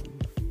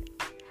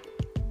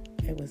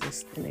 it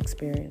was an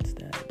experience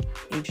that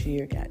each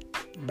year got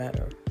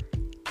better,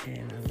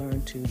 and I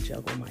learned to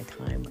juggle my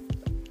time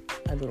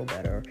a little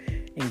better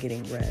in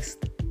getting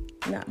rest.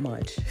 Not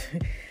much,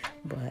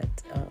 but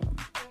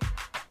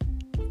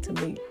to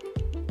meet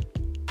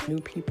new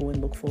people and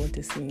look forward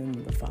to seeing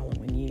them the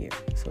following year.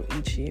 So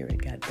each year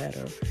it got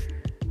better,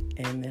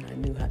 and then I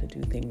knew how to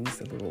do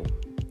things a little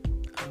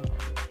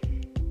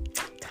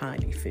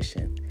time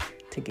efficient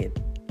to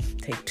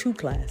take 2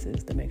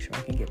 classes to make sure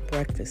I can get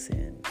breakfast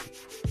in,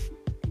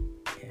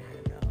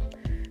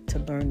 and to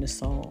learn the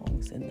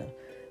songs and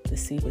to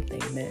see what they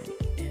meant,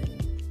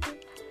 and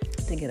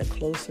to get a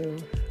closer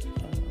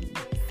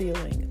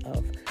feeling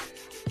of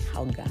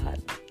how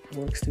God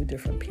works through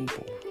different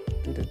people,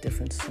 through the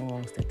different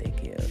songs that they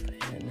give,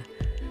 and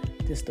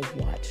just to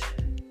watch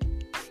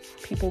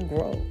people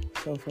grow.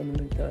 So from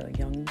the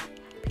young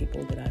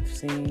people that I've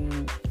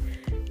seen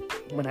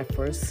when I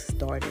first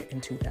started in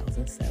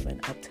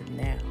 2007 up to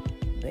now,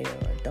 they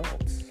are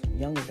adults,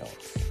 young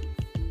adults,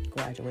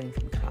 graduating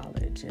from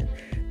college, and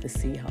to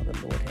see how the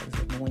Lord has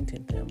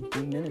anointed them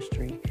through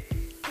ministry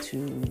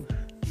to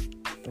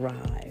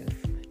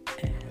thrive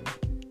and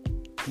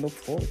look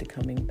forward to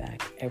coming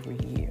back every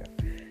year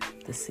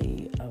to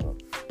see an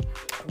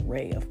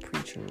array of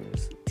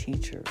preachers,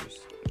 teachers,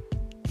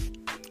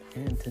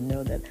 and to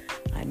know that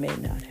I may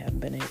not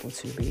have been able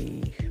to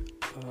be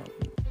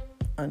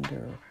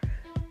under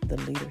the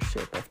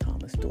leadership of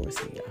Thomas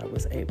Dorsey. I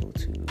was able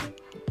to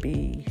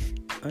be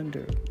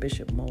under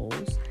Bishop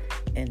Moles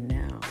and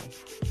now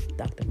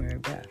Dr. Mary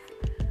Beth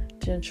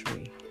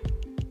Gentry,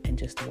 and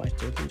just to watch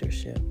their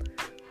leadership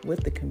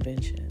with the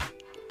convention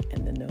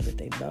and to know that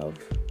they love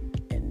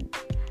and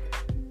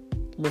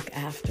look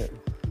after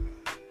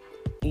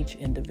each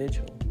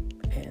individual,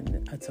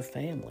 and it's a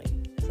family.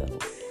 So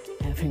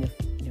having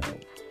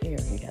here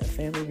you got a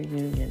family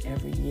reunion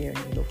every year,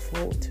 and you look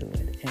forward to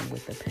it. And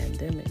with the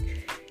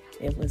pandemic,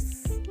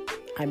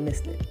 I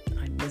missed it.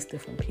 I missed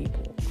it from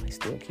people. I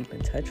still keep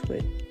in touch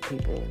with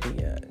people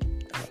via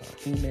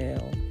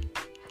email,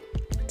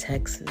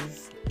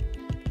 texts,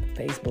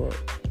 Facebook.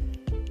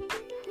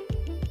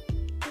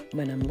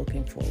 But I'm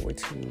looking forward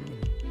to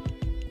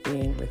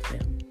being with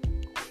them,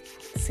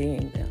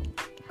 seeing them,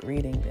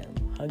 greeting them,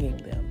 hugging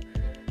them,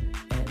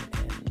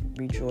 and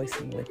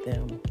rejoicing with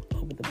them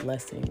over the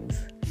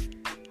blessings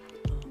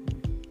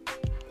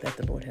that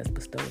the Lord has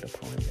bestowed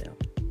upon them.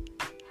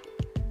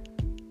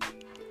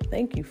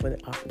 Thank you for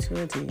the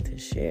opportunity to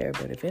share,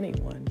 but if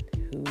anyone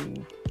who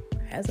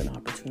has an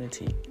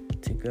opportunity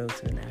to go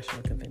to the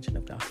National Convention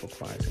of Gospel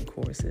Choirs and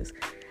Choruses,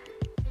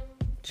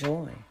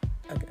 join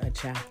a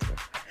chapter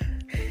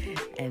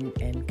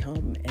and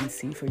come and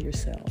see for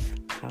yourself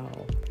how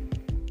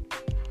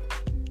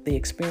the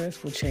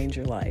experience will change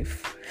your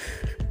life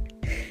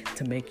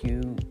to make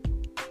you,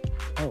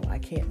 I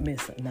can't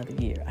miss another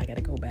year. I got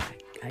to go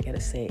back. I got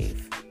to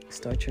save.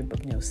 Start your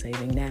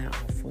saving now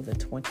for the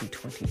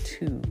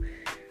 2022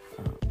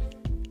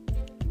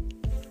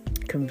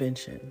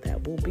 convention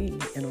that will be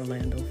in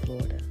Orlando,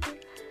 Florida.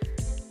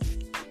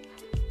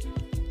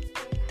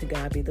 To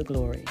God be the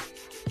glory.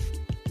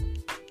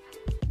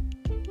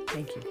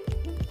 Thank you.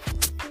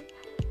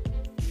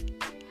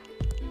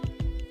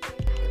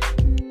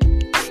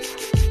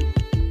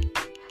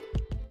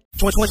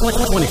 Twenty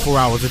 24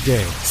 hours a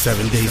day,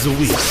 7 days a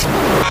week.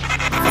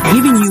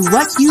 Giving you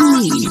what you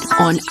need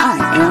on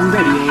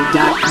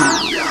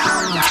IamRadio.com.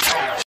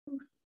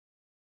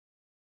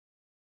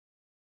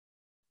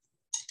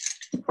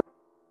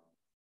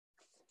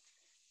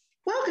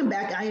 Welcome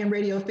back, I Am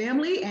Radio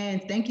family,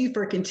 and thank you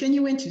for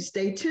continuing to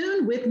stay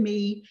tuned with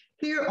me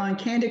here on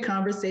Candid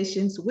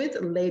Conversations with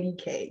Lady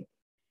K.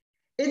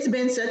 It's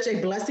been such a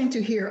blessing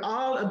to hear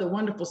all of the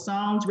wonderful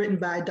songs written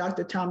by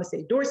Dr. Thomas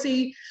A.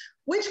 Dorsey,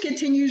 which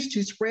continues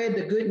to spread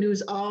the good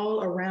news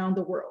all around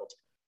the world.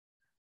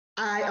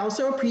 I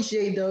also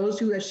appreciate those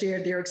who have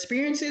shared their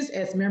experiences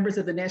as members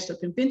of the National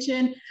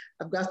Convention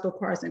of Gospel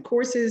Choirs and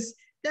Courses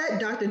that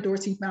Dr.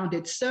 Dorsey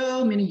founded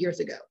so many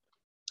years ago.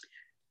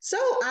 So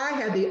I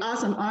have the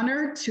awesome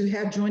honor to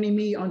have joining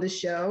me on the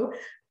show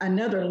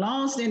another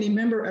longstanding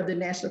member of the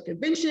National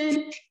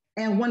Convention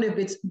and one of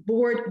its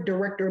board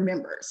director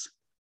members.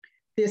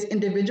 This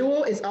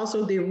individual is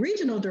also the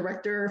regional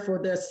director for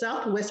the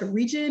Southwest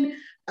region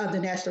of the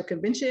National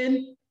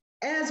Convention,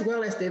 as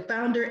well as the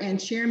founder and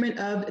chairman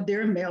of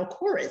their male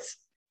chorus.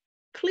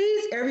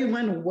 Please,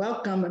 everyone,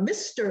 welcome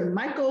Mr.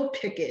 Michael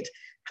Pickett.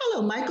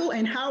 Hello, Michael,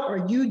 and how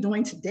are you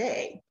doing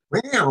today?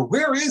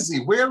 Where is he?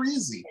 Where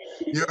is he?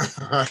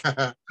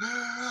 Yeah.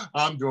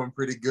 I'm doing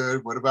pretty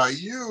good. What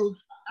about you?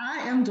 I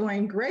am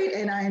doing great,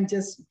 and I am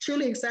just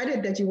truly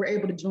excited that you were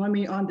able to join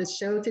me on this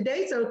show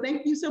today. So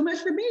thank you so much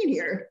for being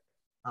here.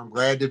 I'm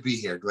glad to be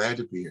here. Glad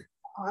to be here.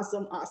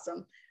 Awesome,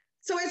 awesome.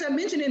 So as I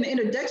mentioned in the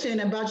introduction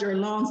about your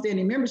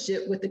longstanding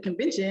membership with the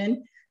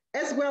convention,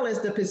 as well as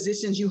the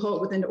positions you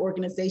hold within the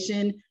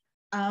organization,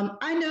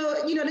 I know,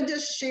 to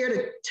just share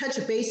to touch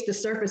base the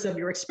surface of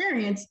your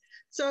experience.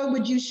 So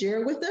would you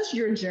share with us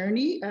your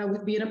journey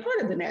with being a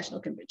part of the National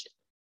Convention?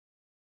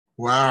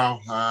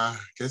 Wow, I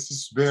guess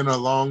it's been a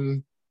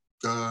long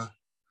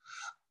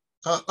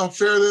a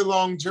fairly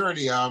long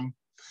journey.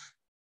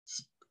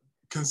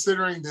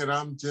 Considering that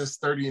I'm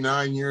just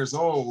 39 years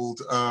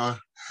old,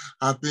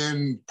 I've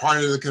been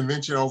part of the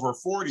convention over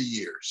 40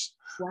 years.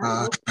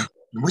 Wow.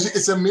 Which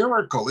it's a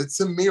miracle. It's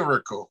a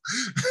miracle.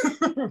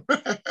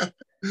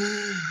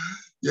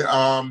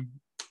 Yeah,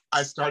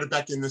 I started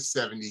back in the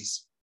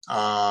 70s,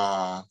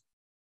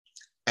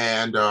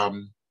 and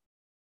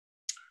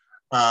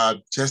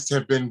just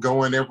have been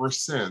going ever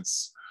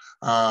since.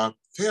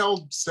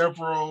 Held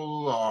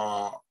several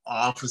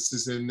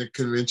offices in the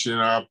convention.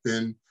 I've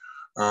been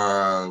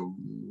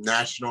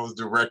national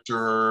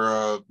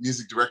director,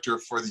 music director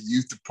for the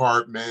youth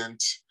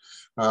department.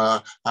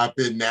 I've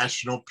been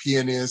national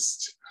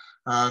pianist.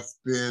 I've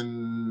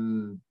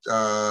been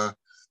the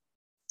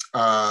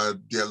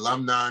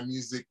alumni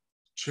music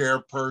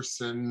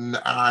chairperson.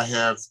 I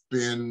have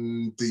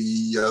been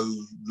the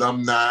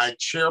alumni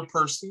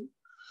chairperson.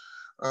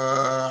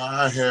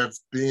 I have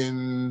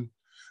been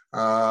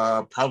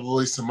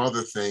probably some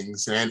other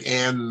things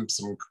and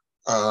some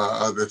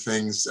other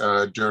things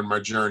during my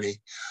journey.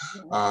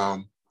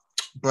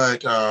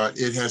 But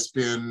it has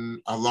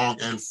been a long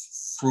and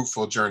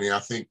fruitful journey. I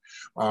think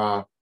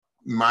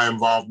my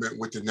involvement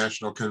with the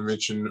National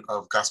Convention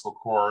of Gospel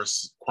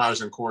Choirs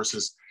and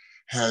Choruses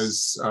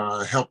has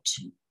helped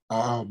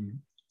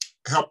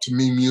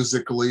me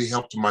musically,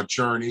 helped my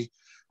journey,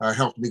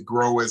 helped me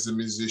grow as a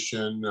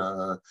musician,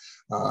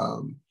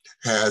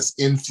 has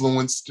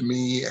influenced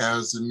me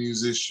as a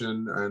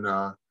musician, and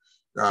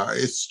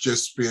it's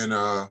just been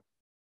a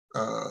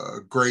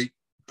great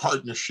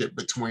partnership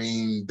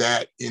between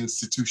that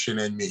institution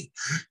and me.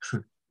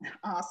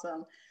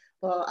 Awesome.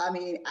 Well, I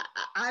mean,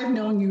 I've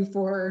known you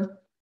for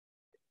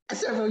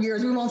several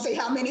years. We won't say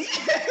how many.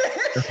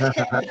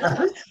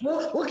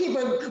 we'll keep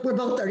it. We're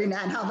both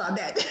 39. How about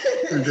that?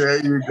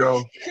 There you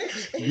go.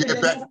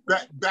 Yeah,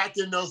 back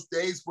in those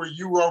days where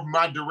you were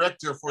my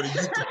director for the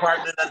youth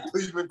department at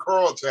Cleveland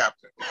Choral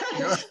Chapter.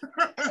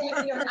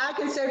 I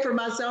can say for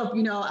myself,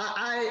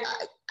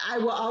 I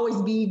will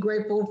always be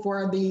grateful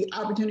for the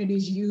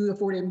opportunities you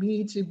afforded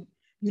me to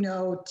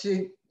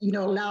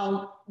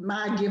allow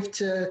my gift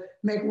to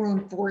make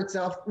room for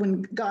itself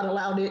when God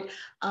allowed it.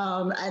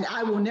 And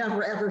I will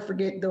never, ever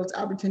forget those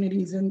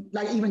opportunities. And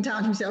like even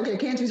times you say, okay,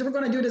 can't you? So we're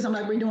going to do this. I'm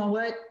like, we're doing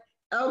what?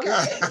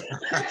 Okay.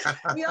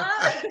 We are?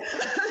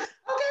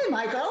 Okay,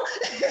 Michael.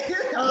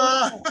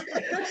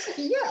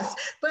 Yes.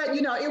 But,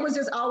 it was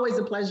just always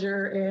a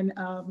pleasure. And,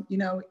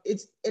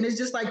 it's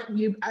just like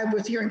I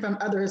was hearing from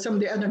some of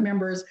the other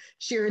members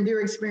sharing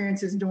their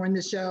experiences during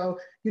the show,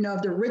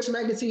 of the rich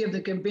legacy of the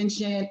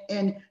convention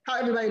and how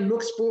everybody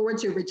looks forward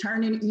to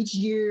returning each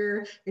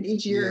year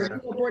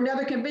for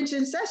another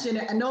convention session.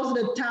 And those are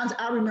the times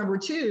I remember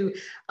too.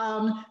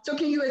 So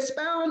can you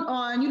expound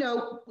on,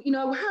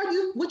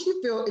 what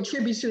you feel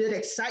attributes to that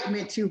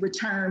excitement to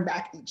return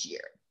back each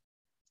year?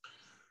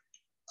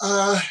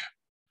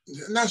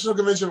 National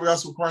Convention of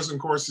Gospel Choirs and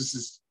Choruses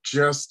is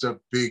just a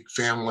big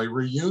family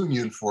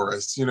reunion for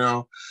us,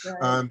 Right.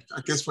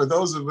 I guess for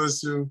those of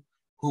us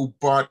who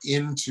bought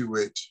into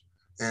it,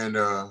 and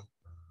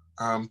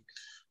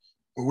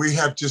we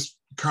have just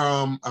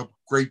become a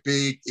great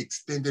big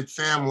extended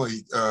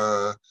family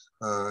to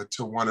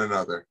one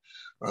another.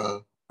 I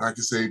can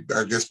say,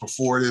 I guess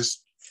before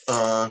this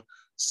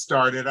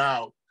started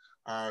out,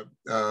 I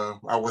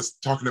was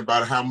talking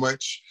about how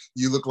much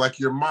you look like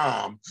your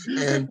mom,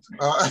 and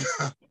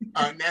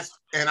I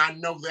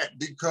know that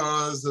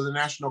because of the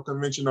National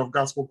Convention of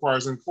Gospel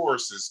Choirs and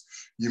Choruses.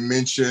 You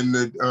mentioned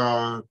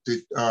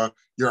that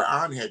your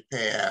aunt had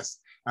passed.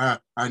 I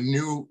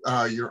knew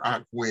your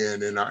aunt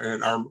Gwen,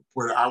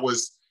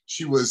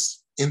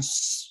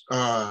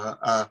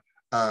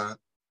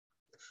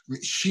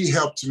 she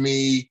helped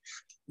me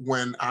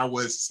when I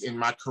was in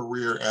my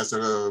career as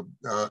a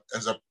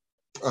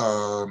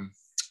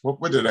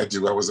what did I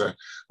do? I was a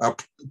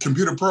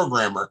computer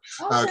programmer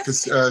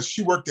because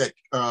she worked at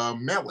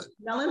Mellon.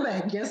 Mellon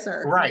Bank, yes,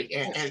 sir. Right,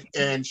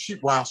 and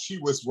while she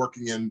was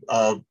working in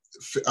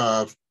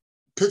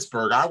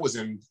Pittsburgh, I was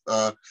in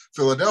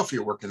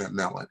Philadelphia working at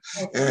Mellon.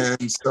 Okay.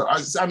 And so,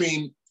 I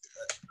mean,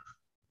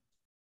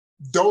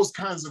 those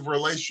kinds of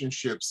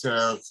relationships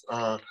have,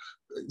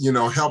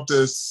 helped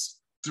us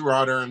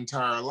throughout our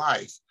entire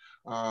life.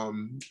 I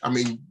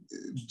mean,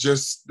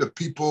 just the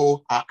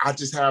people, I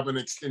just have an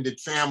extended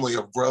family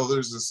of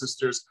brothers and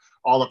sisters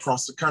all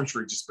across the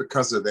country just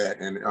because of that.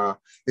 And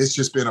it's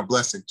just been a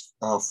blessing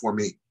for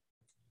me.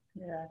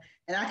 Yeah.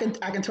 And I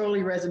can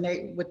totally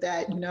resonate with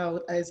that,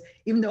 as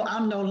even though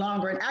I'm no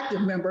longer an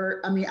active member,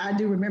 I mean, I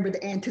do remember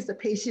the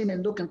anticipation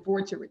and looking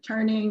forward to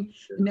returning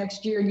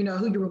next year,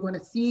 who you were going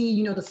to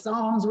see, the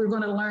songs we're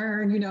going to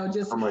learn,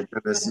 just. Oh my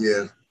goodness,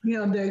 yeah.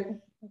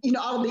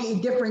 All the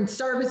different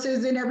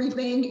services and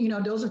everything,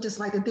 those are just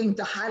like the things,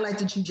 the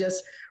highlights that you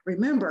just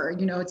remember,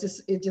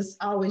 it just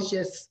always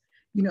just,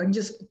 you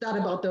just thought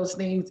about those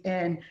things.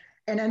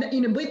 And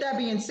then, with that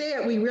being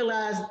said, we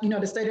realized,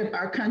 the state of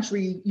our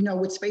country,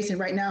 what's facing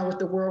right now with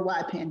the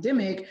worldwide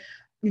pandemic,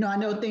 I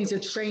know things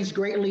have changed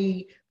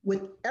greatly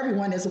with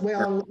everyone as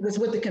well was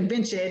with the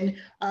convention,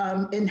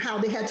 and how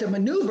they had to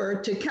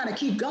maneuver to kind of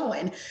keep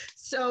going.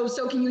 So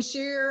can you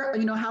share,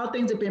 how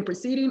things have been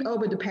proceeding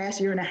over the past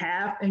year and a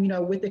half, and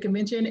with the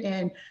convention,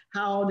 and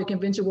how the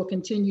convention will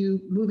continue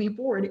moving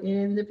forward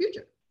in the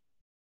future?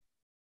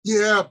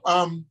 Yeah,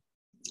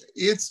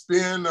 it's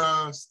been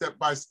a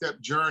step-by-step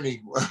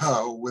journey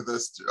with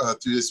us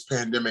through this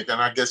pandemic,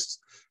 and I guess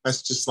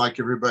that's just like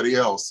everybody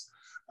else.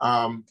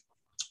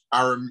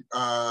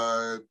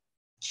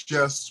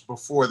 Just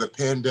before the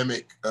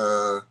pandemic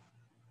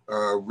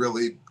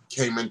really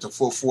came into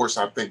full force,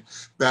 I think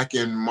back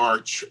in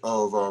March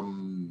of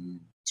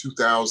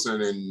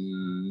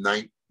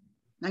 2019.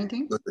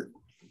 19?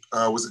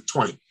 Was it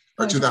 20?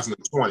 Or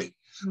 2020, okay.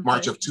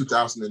 March of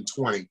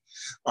 2020.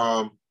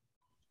 I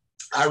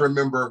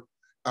remember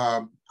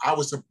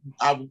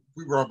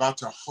we were about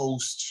to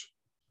host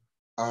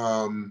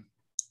a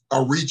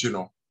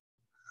regional,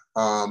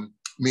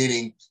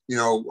 meaning,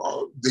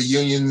 the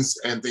unions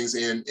and things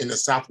in the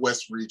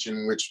Southwest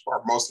region, which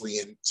are mostly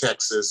in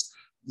Texas,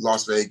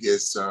 Las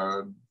Vegas,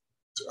 and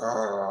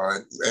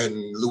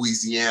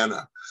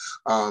Louisiana.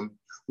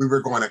 We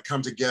were going to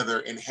come together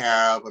and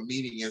have a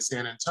meeting in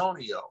San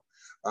Antonio.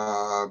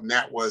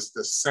 That was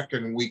the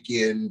second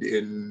weekend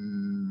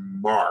in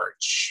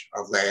March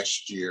of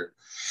last year.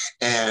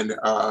 And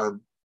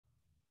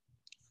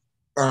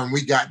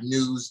we got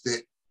news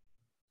that,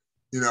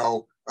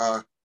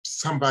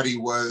 somebody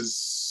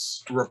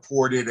was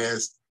reported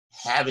as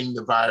having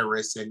the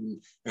virus and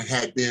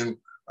had been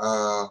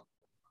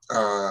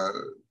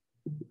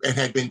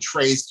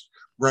traced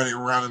running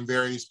around in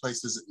various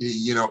places,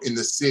 in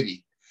the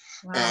city.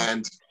 Wow.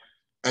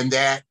 And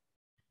that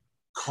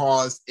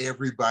caused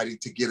everybody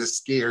to get a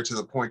scare to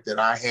the point that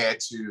I had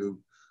to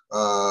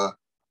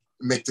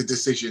make the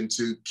decision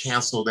to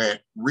cancel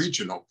that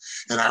regional.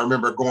 And I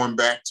remember going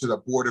back to the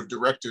board of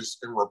directors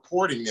and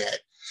reporting that,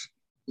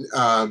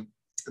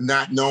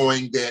 not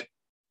knowing that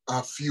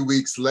a few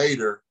weeks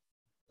later,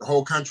 the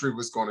whole country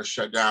was going to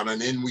shut down. And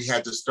then we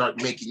had to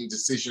start making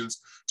decisions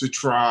to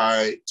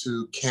try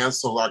to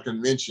cancel our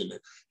convention,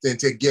 then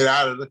to get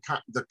out of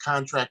the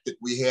contract that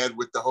we had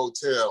with the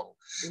hotel.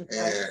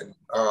 Okay. And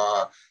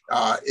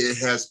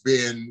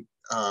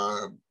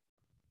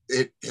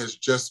it has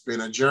just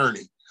been a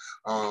journey.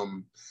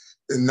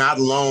 Let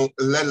alone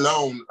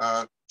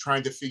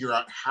trying to figure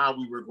out how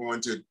we were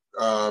going to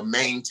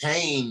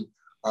maintain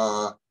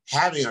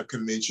having a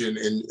convention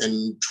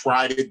and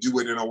try to do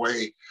it in a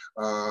way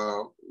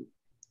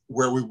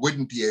where we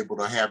wouldn't be able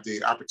to have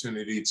the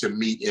opportunity to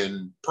meet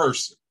in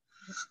person.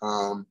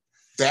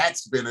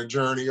 That's been a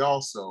journey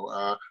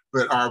also.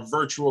 But our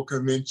virtual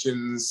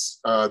conventions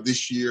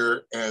this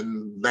year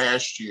and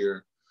last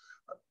year,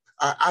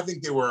 I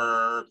think they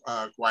were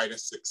quite a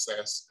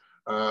success.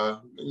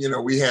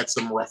 We had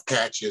some rough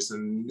patches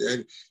and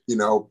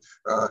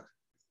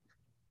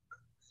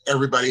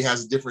everybody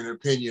has a different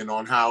opinion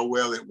on how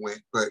well it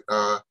went, but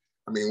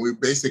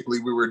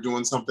we were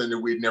doing something that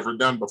we'd never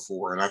done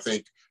before. And I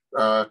think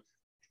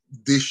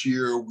this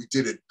year we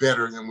did it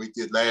better than we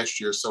did last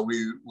year. So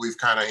we've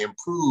kind of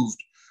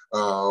improved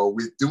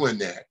with doing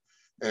that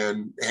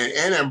and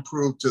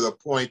improved to the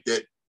point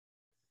that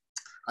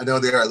I know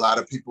there are a lot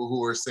of people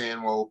who are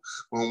saying, well,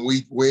 when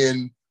we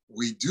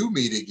do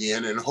meet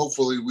again, and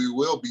hopefully we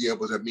will be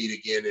able to meet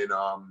again in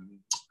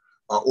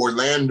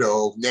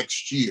Orlando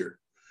next year.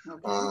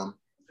 Okay.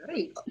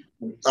 Great.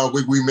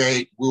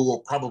 We will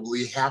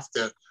probably have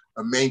to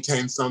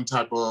maintain some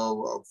type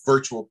of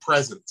virtual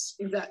presence.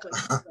 Exactly.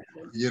 At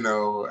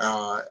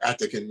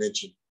the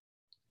convention.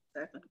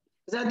 Exactly.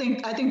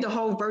 Because I think the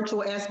whole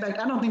virtual aspect,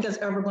 I don't think that's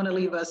ever going to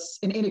leave us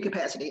in any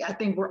capacity. I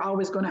think we're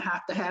always going to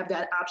have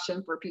that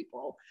option for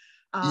people.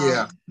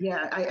 I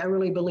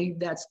really believe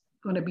that's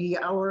going to be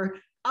our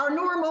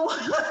normal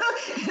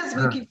as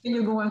we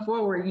continue going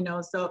forward,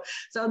 so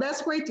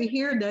that's great to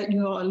hear that,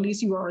 at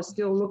least you are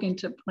still looking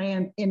to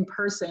plan in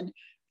person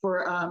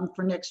for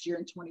next year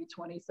in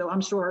 2020. So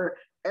I'm sure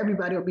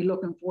everybody will be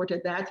looking forward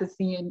to that, to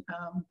seeing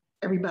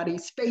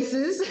everybody's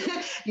faces.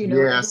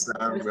 Yes,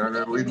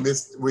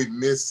 we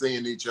miss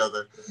seeing each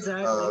other.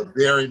 Exactly.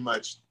 Very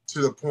much, to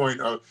the point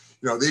of,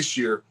 this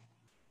year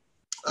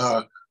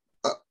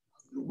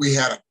we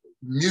had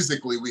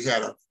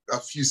a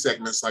few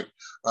segments, like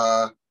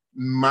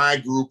my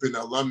group in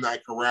the alumni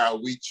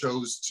chorale, we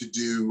chose to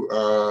do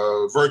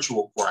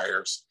virtual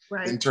choirs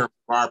in terms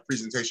of our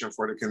presentation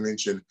for the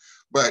convention.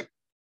 But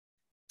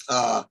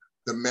the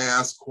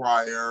mass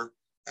choir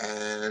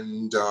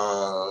and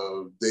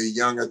the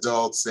young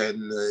adults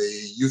and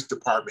the youth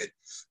department,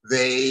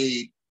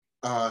 they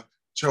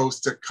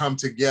chose to come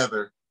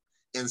together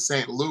in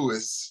St.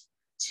 Louis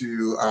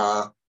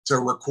to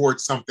record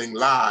something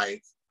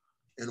live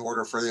in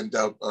order for them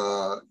to,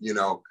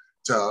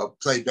 to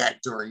play back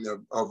during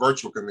the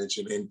virtual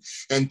convention.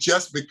 And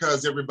just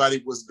because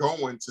everybody was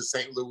going to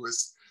St.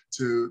 Louis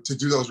to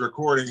do those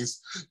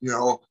recordings,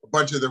 a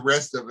bunch of the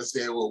rest of us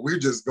said, well, we're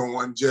just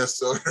going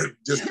just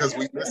because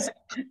we miss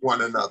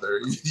one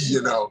another,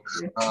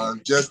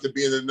 just to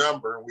be in the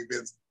number. We've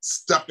been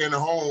stuck at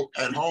home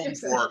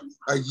for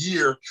a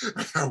year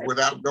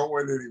without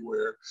going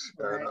anywhere.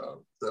 Right. And,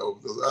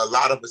 so a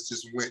lot of us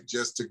just went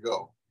just to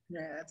go.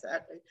 Yeah,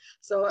 exactly.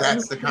 So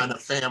that's the kind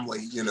of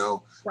family,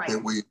 right.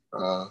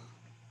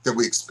 that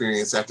we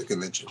experience at the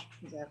convention.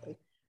 Exactly.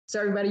 So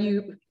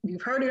everybody,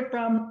 you've heard it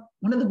from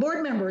one of the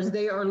board members.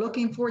 They are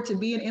looking forward to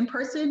being in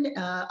person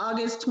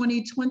August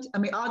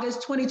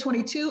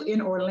 2022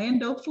 in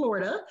Orlando,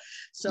 Florida.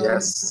 So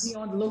yes. Be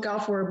on the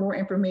lookout for more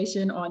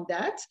information on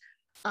that.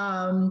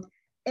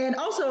 And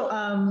also,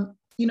 I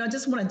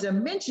just wanted to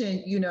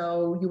mention, you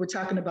were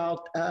talking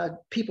about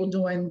people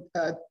doing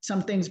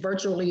some things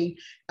virtually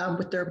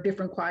with their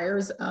different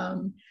choirs.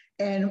 And,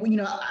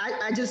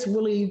 I just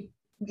really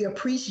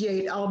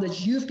appreciate all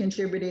that you've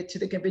contributed to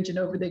the convention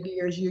over the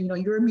years.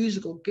 Your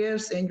musical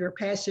gifts and your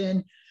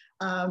passion.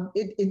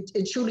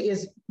 It truly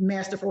is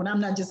masterful. And I'm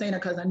not just saying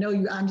it because I know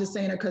you, I'm just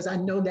saying it because I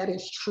know that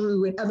it's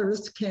true and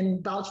others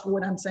can vouch for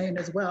what I'm saying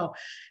as well.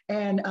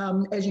 And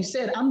as you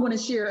said, I'm going to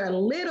share a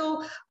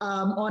little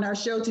on our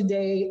show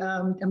today.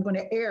 I'm going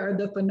to air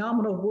the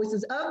phenomenal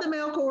voices of the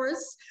male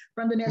chorus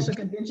from the National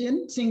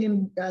Convention,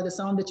 singing the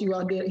song that you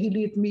all did, He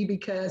Leads Me,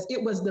 because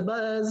it was the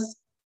buzz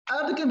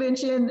of the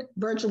convention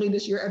virtually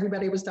this year.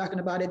 Everybody was talking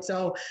about it.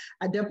 So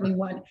I definitely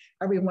want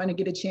everyone to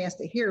get a chance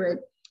to hear it.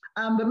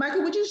 But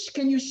Michael,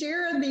 can you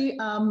share the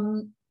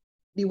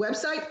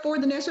website for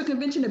the National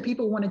Convention if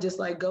people want to just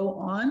go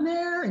on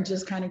there and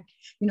just kind of,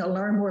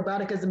 learn more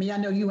about it? Because I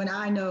know you and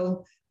I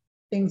know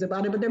things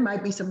about it, but there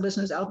might be some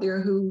listeners out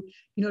there who,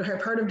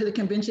 have heard of the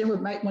convention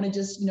but might want to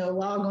just,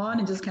 log on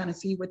and just kind of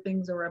see what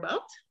things are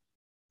about.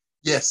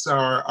 Yes,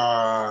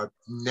 our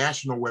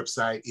national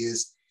website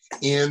is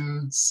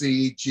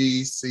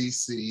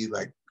NCGCC,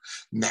 like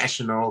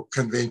National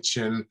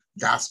Convention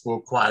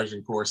Gospel Choirs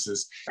and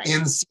Courses, right.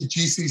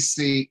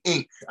 NCGCC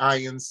Inc.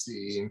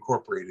 INC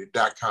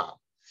Incorporated.com.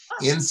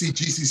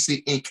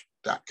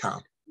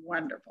 NCGCCinc.com.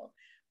 Wonderful.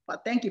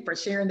 Well, thank you for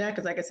sharing that,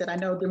 because like I said, I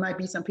know there might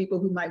be some people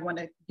who might want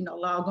to,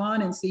 log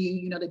on and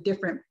see, the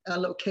different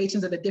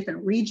locations of the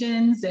different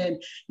regions,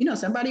 and,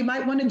 somebody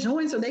might want to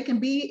join so they can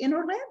be in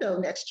Orlando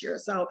next year.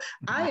 So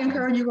I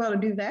encourage you all to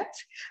do that,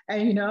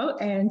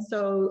 and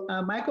so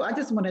Michael, I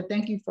just want to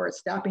thank you for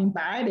stopping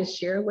by to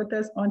share with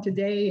us on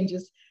today, and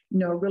just,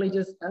 really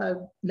just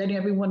letting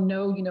everyone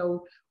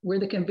know, where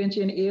the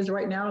convention is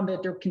right now, and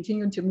that they're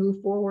continuing to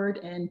move forward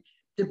and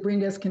to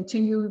bring us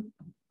continued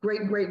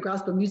great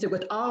gospel music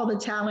with all the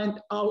talent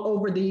all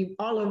over the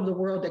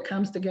world that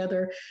comes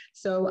together.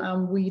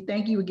 So we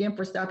thank you again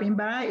for stopping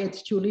by.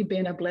 It's truly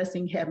been a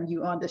blessing having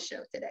you on the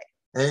show today.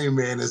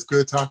 Amen. It's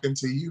good talking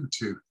to you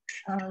too.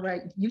 All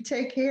right. You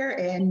take care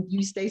and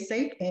you stay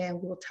safe,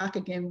 and we'll talk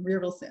again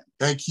real soon.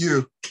 Thank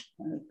you.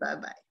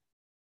 Bye-bye.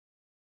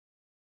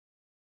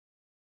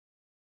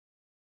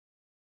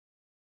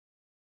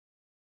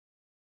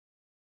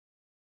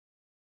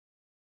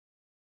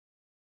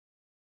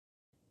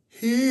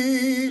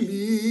 He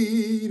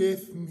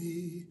leadeth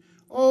me,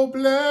 O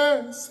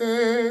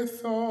blessed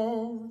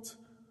thought,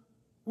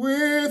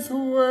 with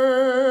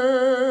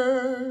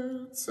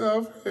words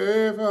of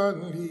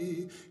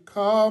heavenly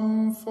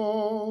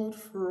comfort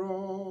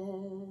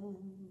fraught.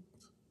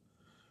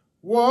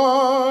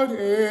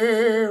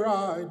 Whate'er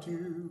I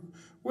do,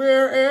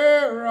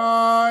 where'er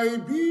I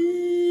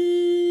be,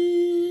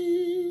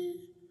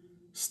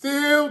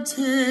 still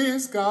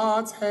 'tis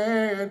God's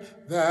hand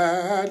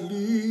that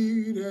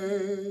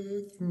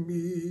leadeth me.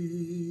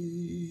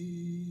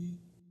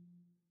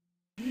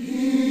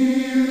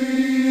 He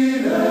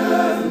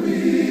leadeth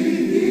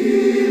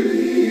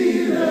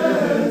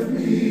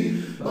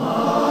me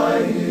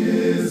by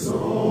his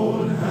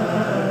own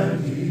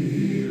hand.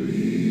 He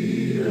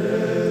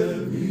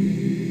leadeth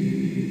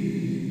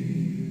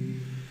me.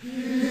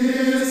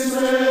 His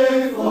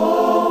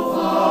faithful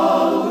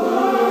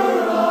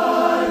follower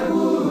I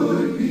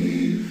would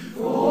be,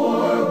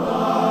 for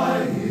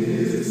by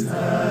his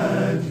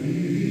hand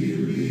he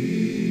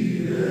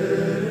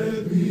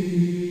leadeth me.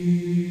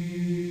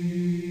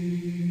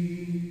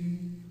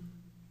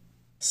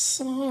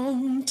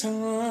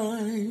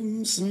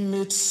 Sometimes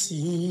mid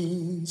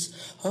scenes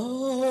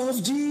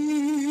of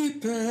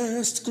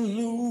deepest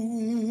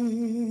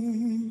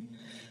gloom,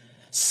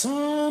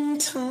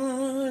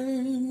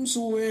 sometimes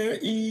where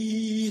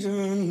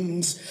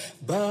Eden's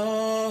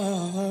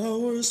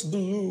bowers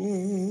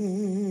bloom,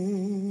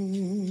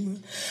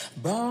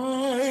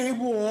 by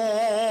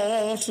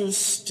waters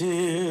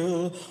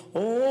still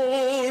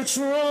or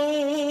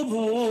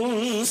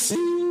troubled sea,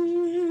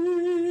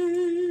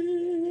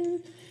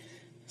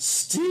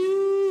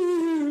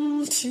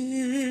 still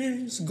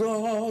 'tis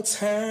God's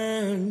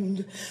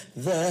hand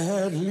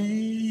that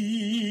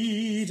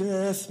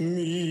leadeth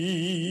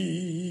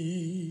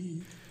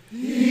me.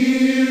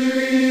 He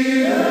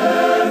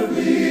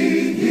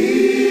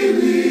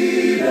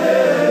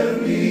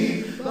leadeth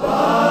me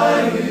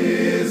by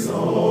his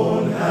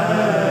own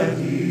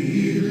hand.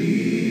 He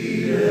leadeth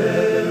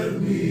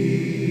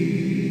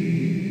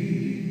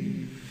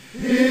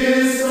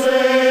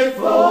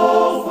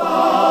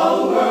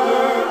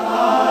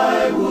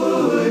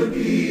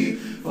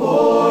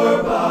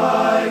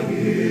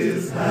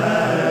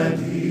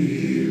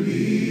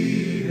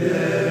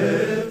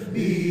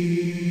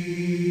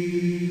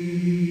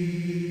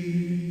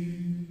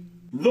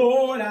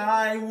Lord,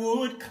 I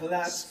would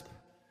clasp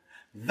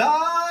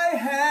thy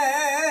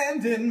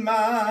hand in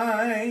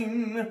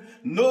mine,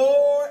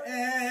 nor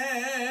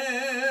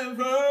ever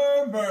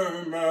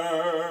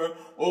murmur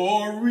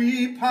or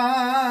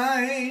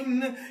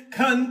repine,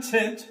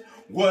 content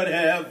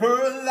whatever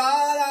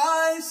lot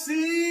I see,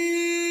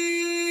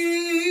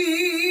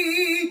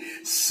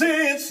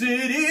 since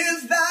it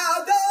is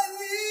thou that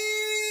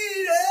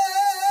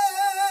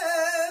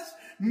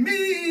leadest me.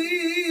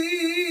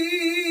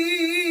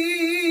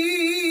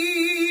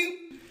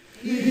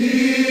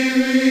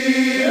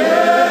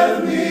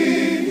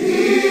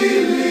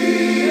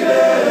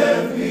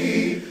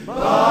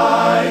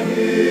 By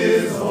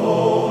his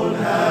own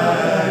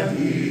hand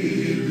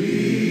he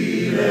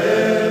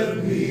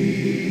leadeth me.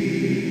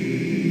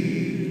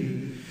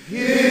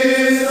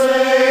 His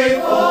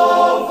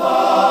faithful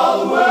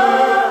follower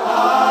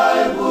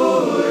I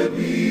would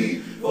be,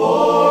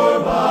 for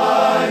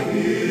by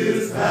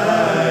his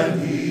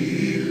hand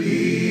he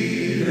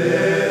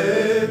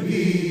leadeth me.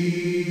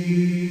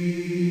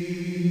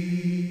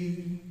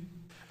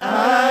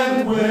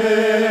 And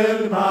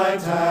when my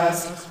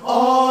task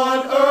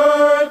on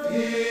earth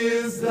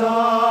is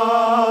done,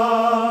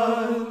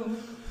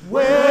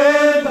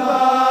 when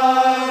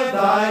by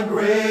thy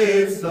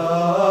grace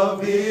the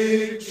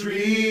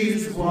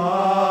victory's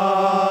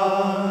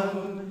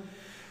won,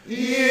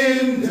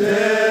 in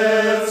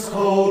death's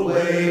cold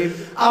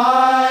wave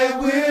I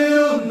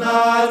will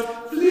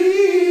not flee,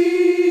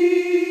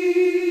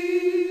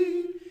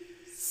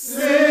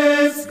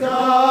 since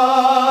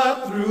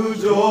God through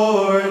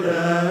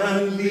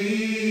Jordan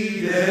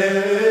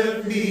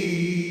leadeth me.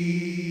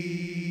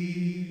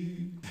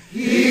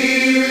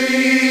 He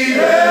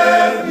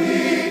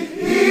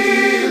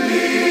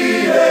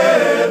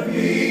leadeth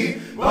me,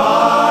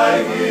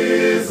 by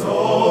his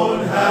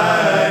own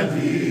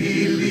hand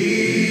he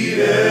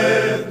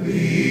leadeth me.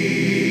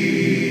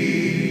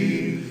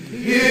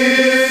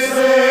 His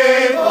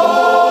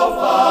faithful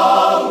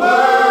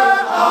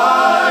follower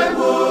I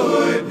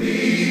would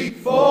be,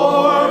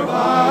 for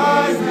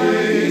by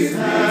his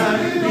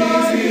hand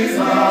leads me,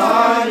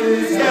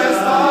 yes,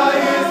 by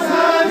his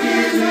hand leads me,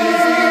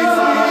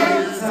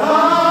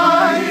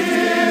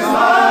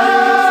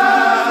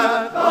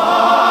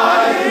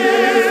 by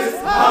his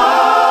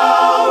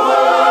powerful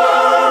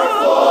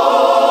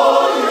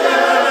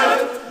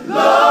yet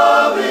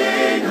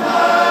loving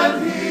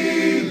hand he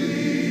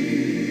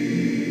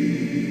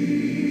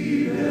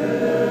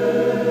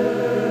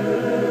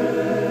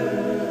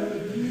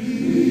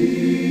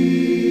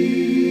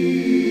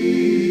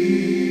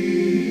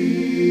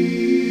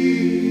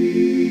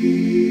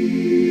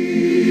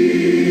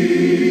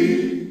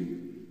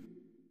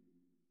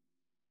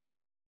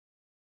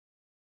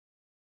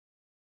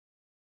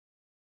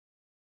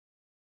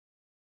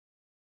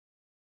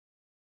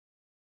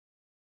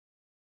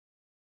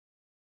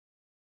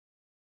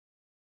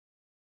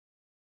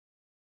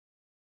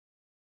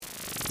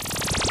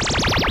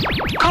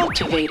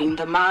Cultivating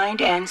the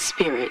mind and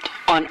spirit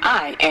on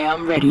I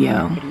Am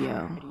Radio.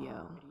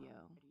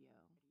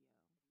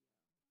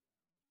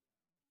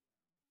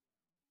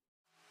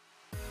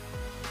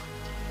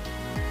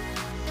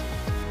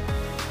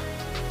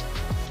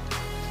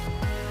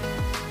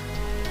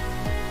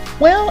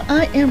 Well,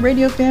 I Am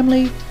Radio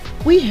family,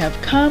 we have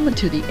come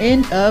to the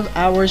end of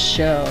our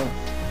show.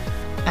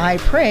 I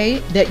pray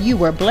that you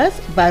were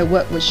blessed by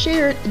what was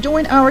shared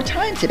during our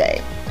time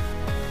today.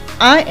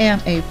 I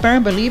am a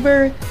firm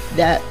believer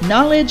that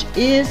knowledge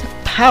is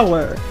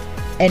power,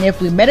 and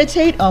if we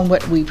meditate on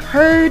what we've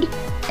heard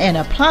and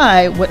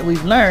apply what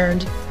we've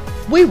learned,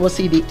 we will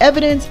see the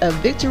evidence of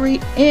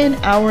victory in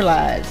our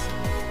lives.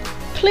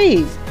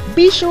 Please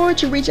be sure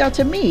to reach out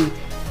to me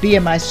via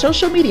my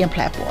social media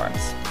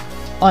platforms.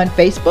 On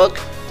Facebook,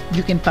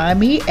 you can find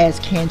me as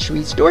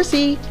Cantrice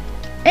Dorsey,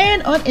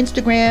 and on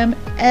Instagram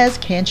as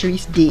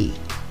Cantrice D.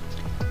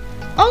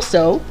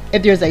 Also,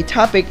 if there's a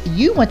topic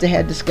you want to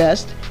have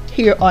discussed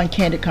here on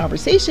Candid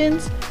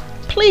Conversations,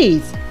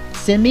 please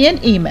send me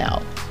an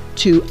email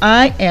to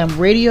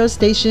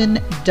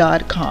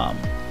iamradiostation.com.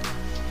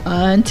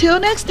 Until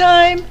next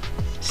time,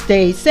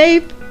 stay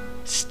safe,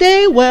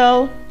 stay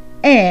well,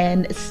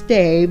 and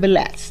stay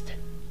blessed.